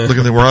at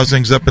the rouse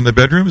things up in the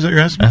bedroom. Is that your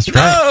asking? That's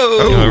right.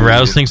 No! You want to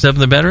rouse things up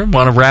in the bedroom?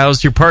 Want to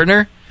rouse your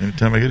partner?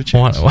 Anytime I get a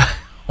chance.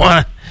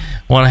 Want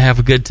to have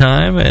a good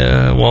time?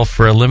 Well,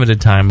 for a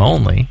limited time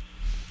only,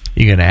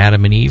 you go to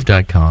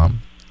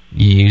adamandeve.com.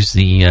 You use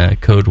the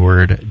code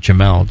word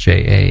Jamil,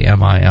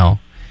 Jamil,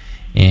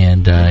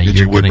 and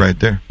you're gonna, right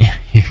there.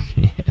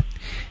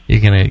 You're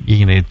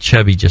gonna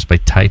chubby just by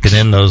typing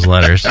in those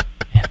letters at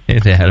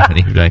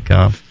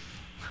adamandeve.com.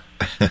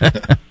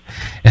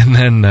 And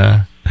then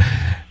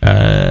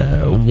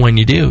when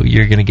you do,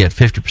 you're going to get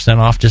 50%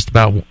 off just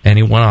about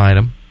any one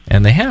item.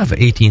 And they have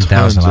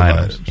 18,000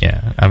 items.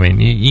 Yeah, I mean,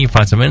 you can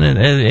find some, and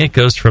it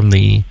goes from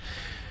the,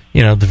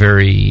 the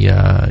very,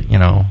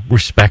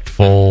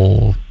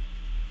 respectful,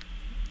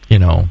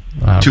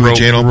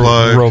 two-inch anal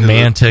plug,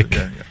 romantic,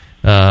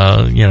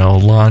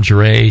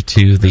 lingerie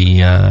to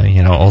the,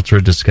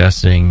 ultra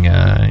disgusting,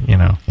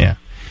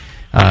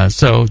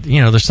 so,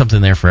 there's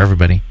something there for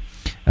everybody.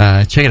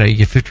 Check it out. You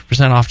get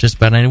 50% off just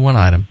about any one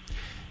item.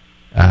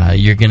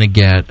 You're going to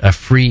get a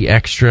free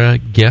extra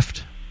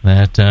gift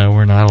that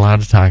we're not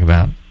allowed to talk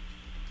about.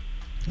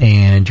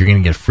 And you're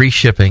going to get free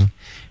shipping.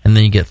 And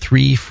then you get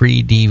 3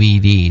 free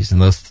DVDs.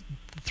 And those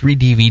 3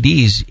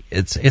 DVDs,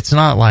 it's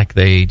not like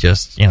they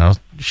just,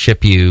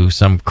 ship you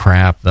some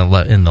crap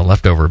in the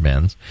leftover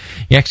bins.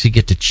 You actually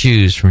get to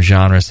choose from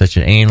genres such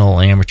as anal,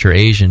 amateur,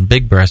 Asian,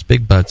 big breasts,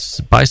 big butts,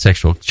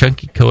 bisexual,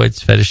 chunky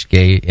coeds, fetish,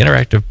 gay,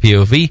 interactive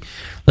POV,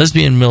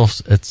 lesbian,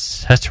 MILFs,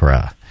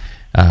 etc.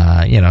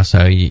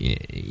 So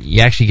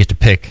you actually get to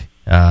pick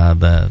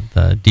the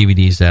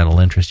DVDs that'll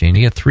interest you, and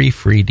you get 3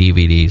 free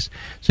DVDs.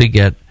 So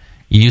you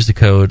use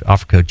the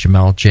offer code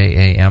Jamil,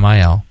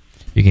 Jamil.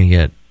 You're going to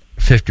get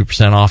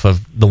 50% off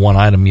of the one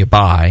item you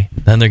buy.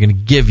 Then they're going to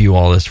give you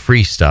all this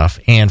free stuff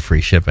and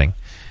free shipping.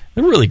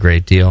 A really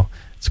great deal.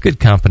 It's a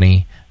good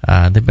company.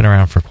 They've been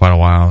around for quite a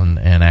while,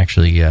 and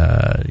actually,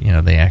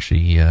 they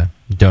actually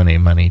donate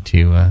money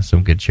to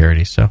some good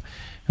charities. So,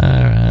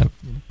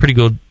 pretty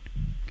good,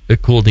 a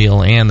cool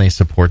deal, and they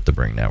support the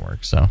Brewing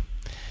Network. So,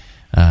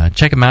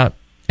 check them out.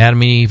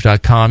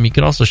 AdamandEve.com. You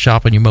can also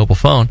shop on your mobile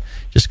phone.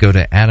 Just go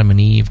to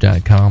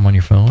AdamandEve.com on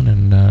your phone,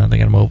 and they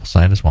got a mobile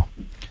site as well.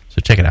 So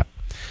check it out.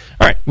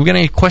 All right, we got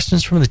any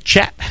questions from the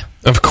chat?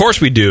 Of course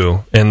we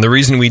do, and the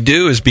reason we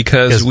do is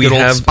because we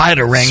have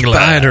Spider Wrangler.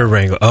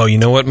 Oh, you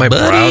know what? My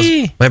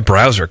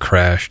browser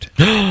crashed.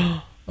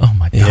 Oh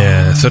my god!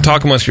 Yeah. So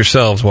talk amongst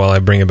yourselves while I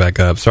bring it back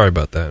up. Sorry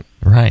about that.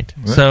 Right.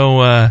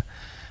 So,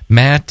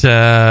 Matt,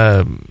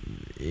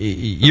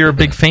 you're a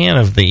big fan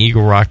of the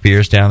Eagle Rock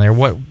beers down there.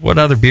 What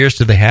other beers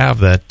do they have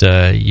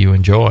that you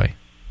enjoy?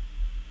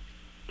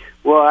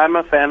 Well, I'm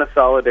a fan of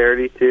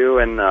Solidarity too,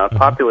 and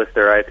Populous,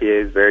 their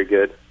IPA is very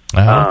good.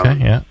 Okay,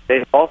 yeah.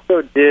 They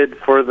also did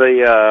for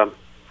the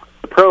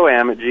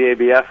Pro-Am at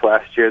GABF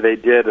last year. They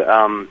did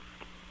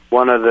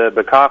one of the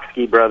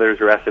Bukowski brothers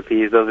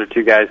recipes. Those are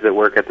 2 guys that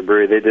work at the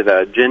brewery. They did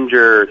a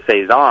ginger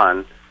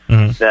saison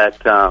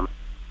that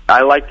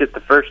I liked it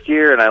the first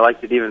year, and I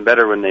liked it even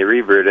better when they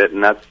rebrewed it.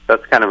 And that's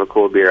kind of a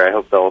cool beer. I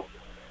hope they'll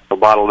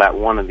bottle that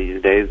one of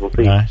these days. We'll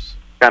see. Nice.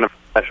 Kind of a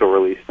special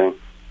release thing.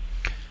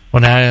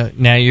 Well,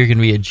 now you're going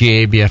to be at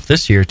GABF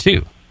this year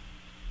too.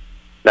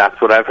 That's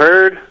what I've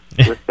heard.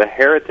 With the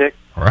Heretic.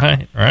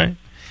 Right.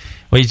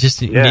 Well, you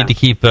just need to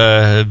keep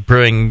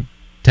brewing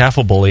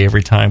Tafelbully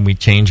every time we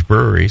change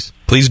breweries.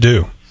 Please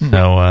do.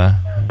 So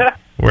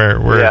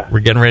we're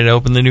getting ready to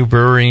open the new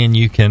brewery, and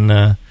you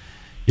can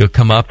you'll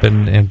come up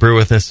and brew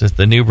with us at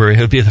the new brewery.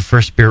 It'll be the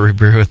first beer we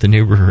brew at the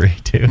new brewery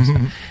too.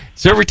 Mm-hmm.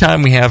 So every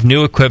time we have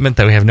new equipment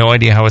that we have no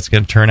idea how it's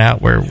going to turn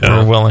out, we're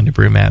willing to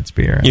brew Matt's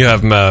beer. You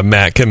have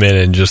Matt come in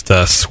and just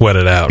sweat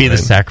it out. Be the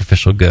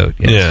sacrificial goat.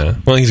 Yes. Yeah.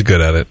 Well, he's good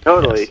at it.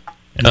 Totally.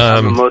 Yes.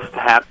 I'm the most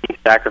happy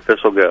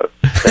sacrificial goat.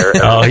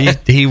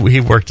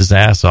 He worked his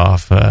ass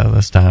off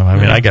this time. I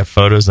mean, I got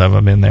photos of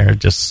him in there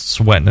just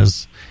sweating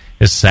his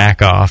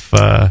sack off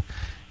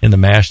in the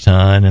mash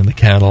tun and the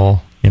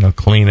kettle,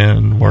 cleaning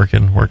and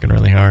working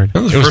really hard. It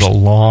was a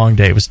long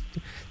day. It was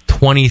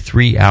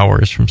 23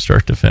 hours from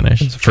start to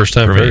finish. It's the first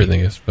time for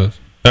everything, I suppose.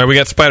 All right, we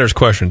got Spider's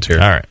questions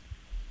here. All right.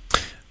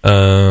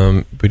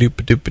 Okay,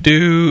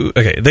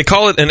 they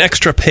call it an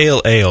extra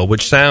pale ale,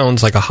 which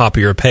sounds like a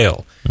hoppier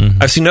pale.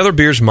 Mm-hmm. I've seen other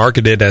beers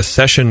marketed as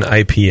session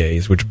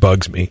IPAs, which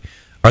bugs me.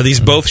 Are these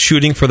both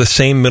shooting for the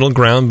same middle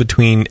ground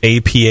between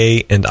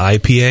APA and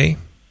IPA?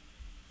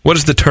 What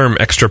does the term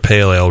extra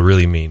pale ale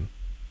really mean?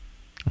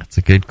 That's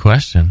a good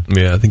question.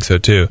 Yeah, I think so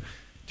too.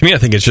 To me, I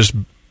think it's just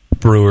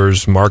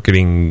brewers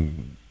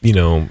marketing,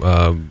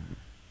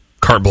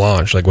 carte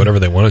blanche, like whatever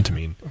they want it to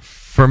mean.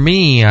 For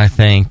me, I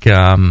think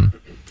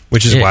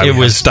which is why it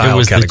was the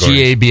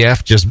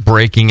GABF just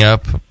breaking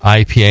up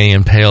IPA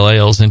and pale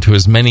ales into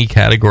as many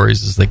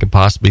categories as they could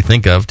possibly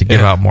think of to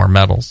give out more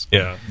medals.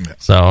 Yeah.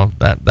 So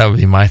that would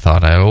be my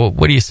thought.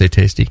 What do you say,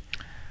 Tasty?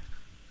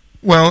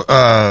 Well,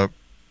 I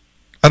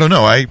don't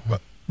know.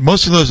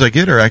 Most of those I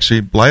get are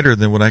actually lighter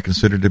than what I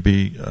consider to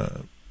be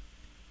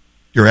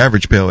your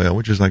average pale ale,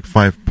 which is like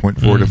 5.4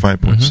 to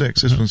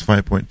 5.6. This one's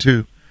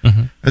 5.2.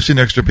 I've seen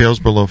extra pales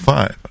below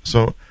 5.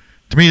 So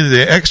to me,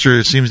 the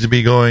extra seems to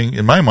be going,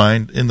 in my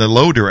mind, in the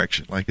low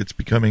direction. Like it's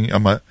becoming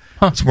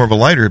it's more of a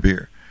lighter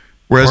beer.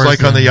 Whereas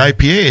like on the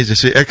IPAs, they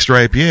say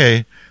extra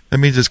IPA, that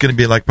means it's going to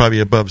be like probably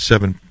above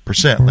 7%.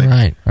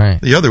 Like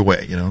right. The other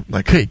way,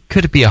 like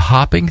could it be a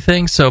hopping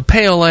thing? So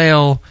pale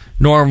ale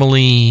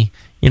normally,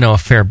 a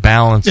fair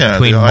balance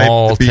between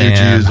malt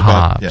and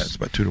hops. It's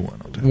about 2 to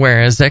 1.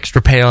 Whereas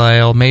extra pale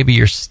ale, maybe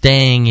you're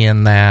staying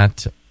in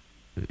that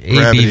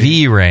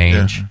ABV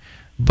range,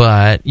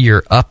 but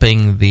you're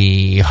upping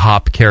the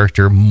hop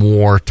character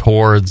more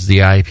towards the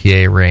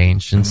IPA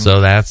range, and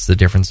so that's the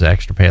difference of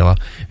extra pale ale.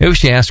 Maybe we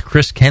should ask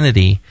Chris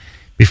Kennedy.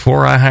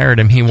 Before I hired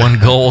him, he won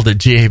gold at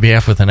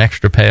GABF with an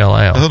extra pale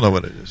ale. I don't know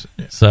what it is.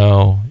 Yeah.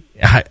 So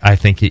I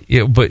think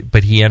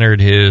but he entered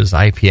his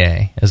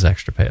IPA as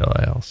extra pale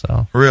ale.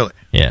 So really,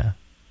 yeah,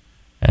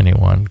 and he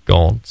won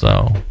gold.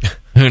 So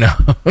who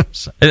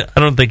knows? I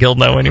don't think he'll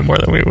know any more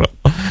than we will.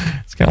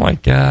 It's kind of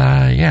like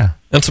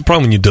that's the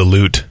problem when you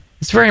dilute.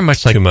 It's very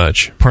much like too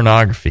much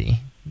pornography.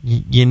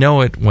 You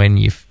know it when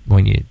you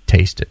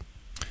taste it.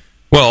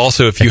 Well,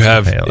 also if you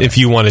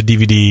want a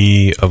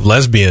DVD of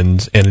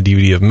lesbians and a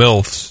DVD of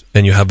MILFs,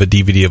 and you have a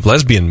DVD of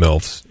lesbian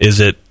MILFs, is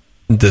it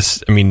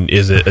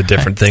a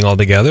different thing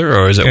altogether,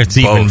 or is it? It's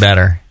both? Even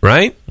better,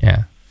 right?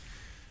 Yeah.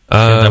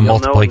 The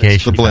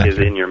multiplication is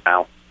in your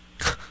mouth.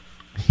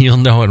 You'll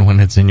know it when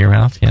it's in your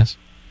mouth. Yes.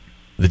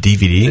 The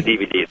DVD. The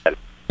DVD.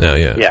 Oh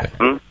yeah. Yeah.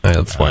 Okay.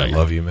 That's why I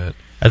love you, Matt.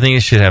 I think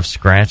it should have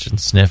scratch and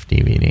sniff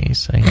DVDs.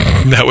 So,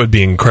 that would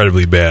be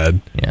incredibly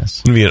bad. Yes.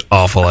 It would be an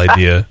awful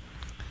idea.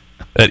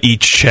 At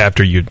each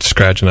chapter, you'd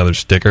scratch another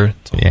sticker.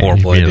 It's a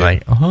horrible idea.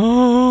 Like,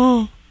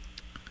 oh.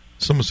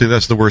 Someone say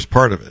that's the worst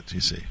part of it. You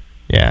see.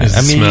 Yeah,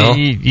 smell?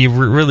 You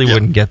really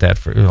wouldn't get that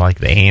for like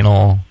the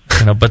anal,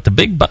 but the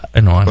big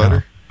butter.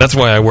 No. That's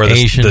why I wear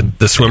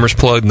the swimmer's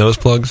plug, nose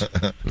plugs.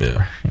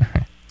 Yeah.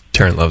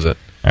 Tarrant loves it.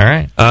 All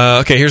right.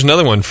 Okay, here's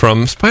another one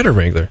from Spider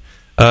Wrangler.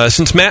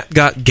 Since Matt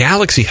got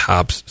Galaxy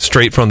hops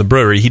straight from the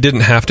brewery, he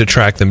didn't have to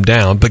track them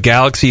down, but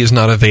Galaxy is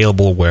not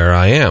available where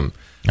I am.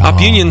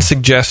 Hop Union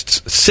suggests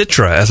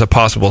Citra as a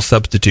possible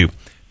substitute.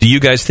 Do you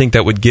guys think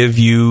that would give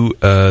you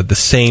the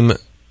same?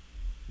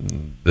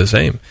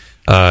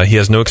 He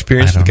has no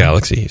experience with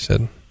Galaxy, he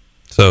said.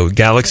 So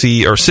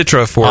Galaxy or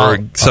Citra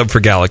for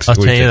Galaxy. I'll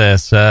tell you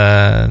this,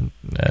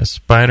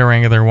 Spider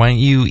Wrangler, why don't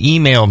you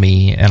email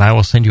me and I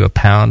will send you a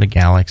pound of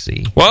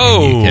Galaxy.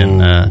 Whoa!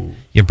 And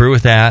you can brew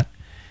with that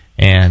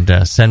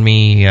and send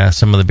me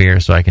some of the beer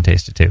so I can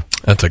taste it too.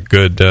 That's a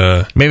good...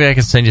 Maybe I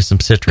can send you some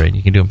Citra and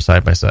you can do them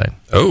side by side.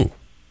 Oh.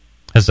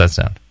 How does that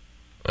sound?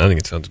 I think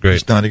it sounds great.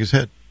 He's nodding his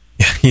head.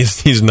 Yeah,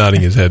 he's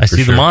nodding his head. I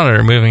see the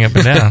monitor moving up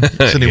and down.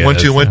 Sending 1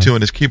 2 1 2 on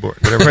his keyboard.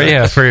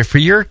 Whatever. For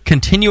your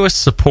continuous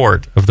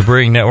support of the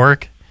Brewing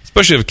Network,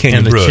 especially of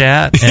Can You Brew It,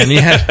 chat, and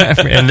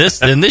and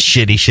this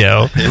shitty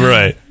show,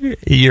 right?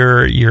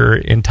 You're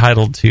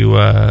entitled to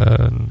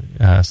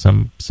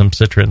some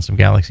Citra and some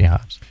Galaxy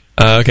hops.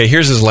 Okay,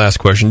 here's his last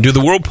question: do the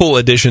Whirlpool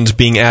editions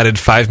being added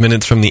 5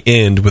 minutes from the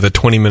end with a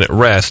 20-minute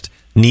rest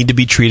need to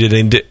be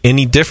treated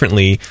any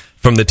differently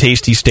from the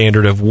tasty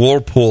standard of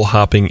Whirlpool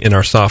hopping in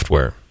our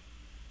software?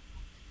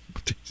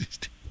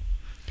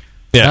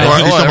 Yeah,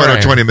 he's talking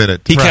about 20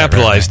 minutes. He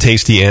capitalized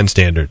tasty and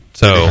standard,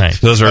 so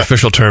those are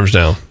official terms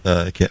now.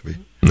 It can't be.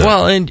 No.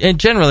 Well, and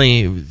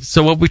generally,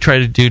 so what we try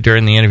to do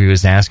during the interview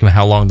is ask him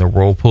how long the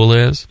Whirlpool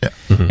is,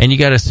 and you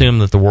got to assume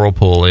that the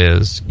Whirlpool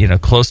is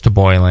close to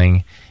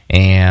boiling,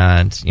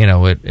 and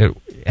it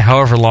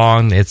however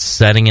long it's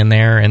setting in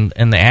there, and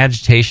the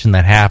agitation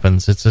that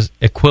happens, it's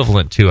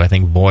equivalent to, I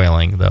think,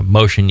 boiling, the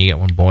motion you get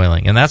when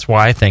boiling. And that's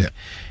why I think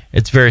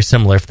it's very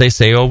similar. If they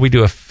say, we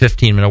do a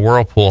 15-minute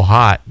Whirlpool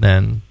hot,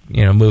 then,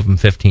 move them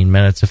 15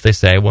 minutes. If they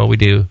say, we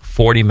do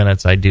 40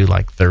 minutes, I do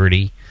like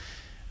 30.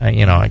 I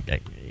just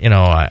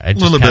a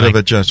little bit of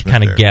adjustment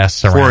kind of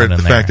guess around for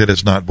the fact that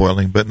it's not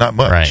boiling, but not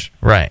much.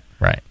 Right.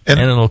 And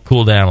it'll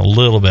cool down a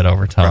little bit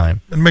over time. Right.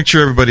 And make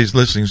sure everybody's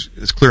listening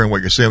is clear on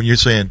what you're saying. When you're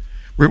saying,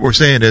 what we're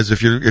saying is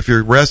if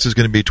your rest is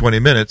going to be 20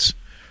 minutes,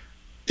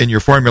 in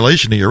your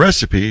formulation of your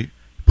recipe,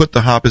 put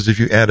the hop as if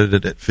you added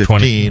it at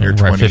 15 or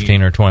 20.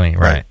 15 or 20,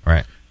 right.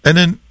 And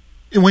then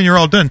when you're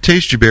all done,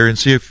 taste your beer and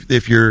see if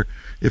the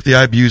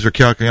IBUs are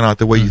calculating out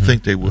the way you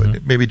think they would.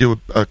 Mm-hmm. Maybe do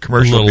a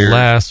commercial beer. A little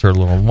less or a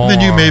little more. And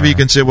then you maybe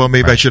can say,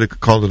 I should have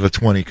called it a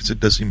 20 because it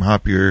does seem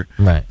hoppier.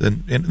 Right.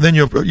 And then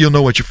you'll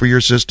know what for your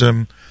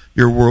system,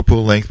 your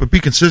Whirlpool length, but be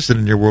consistent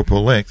in your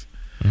Whirlpool length.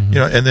 Mm-hmm.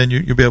 And then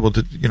you'll be able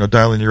to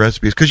dial in your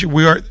recipes because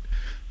we are,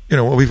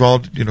 what we've all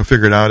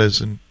figured out is,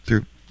 and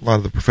through a lot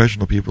of the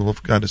professional people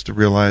have got us to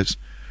realize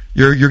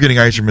you're getting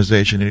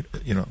isomerization,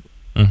 in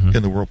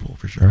the whirlpool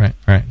for sure.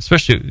 Right.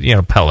 Especially,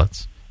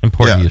 pellets.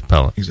 Important to use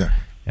pellets. Exactly.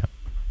 Yeah.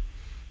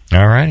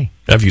 All righty.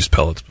 I've used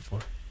pellets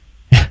before.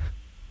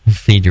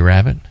 Feed your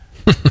rabbit.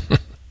 Do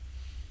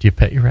you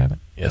pet your rabbit?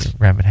 Yes. Is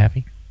rabbit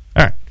happy?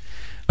 All right.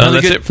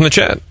 That's it from the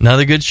chat.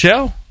 Another good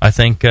show. I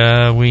think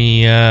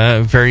we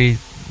very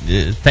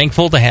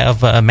thankful to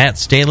have Matt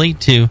Staley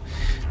to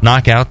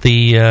knock out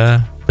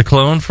the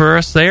clone for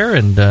us there,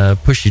 and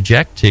Push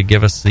Eject to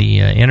give us the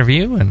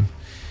interview, and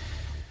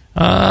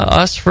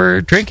us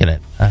for drinking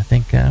it. I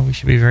think we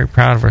should be very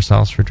proud of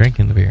ourselves for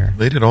drinking the beer.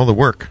 They did all the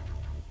work.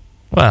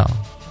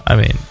 Well, I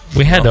mean,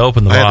 we had to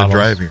open the bottles. I had to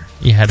drive here.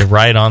 You had to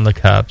write on the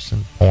cups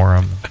and pour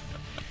them.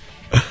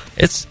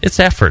 It's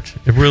effort.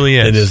 It really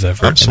is. It is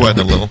effort. I'm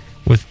sweating a little.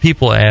 With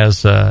people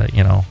as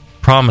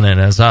prominent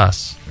as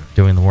us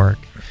doing the work.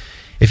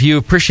 If you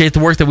appreciate the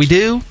work that we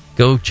do,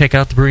 go check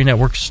out the Brewing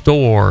Network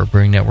store,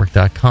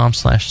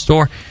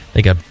 brewingnetwork.com/store.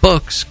 They got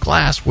books,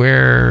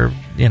 glassware,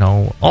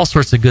 all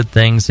sorts of good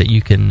things that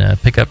you can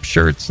pick up,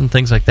 shirts and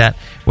things like that.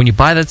 When you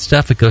buy that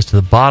stuff, it goes to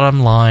the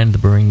bottom line of the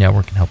Brewing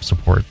Network and helps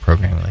support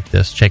programming like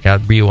this. Check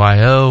out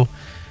BYO.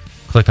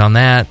 Click on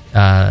that.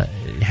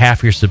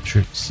 Half your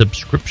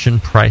subscription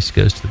price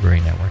goes to the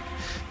Brewing Network.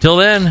 Till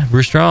then,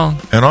 brew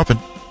strong. And often.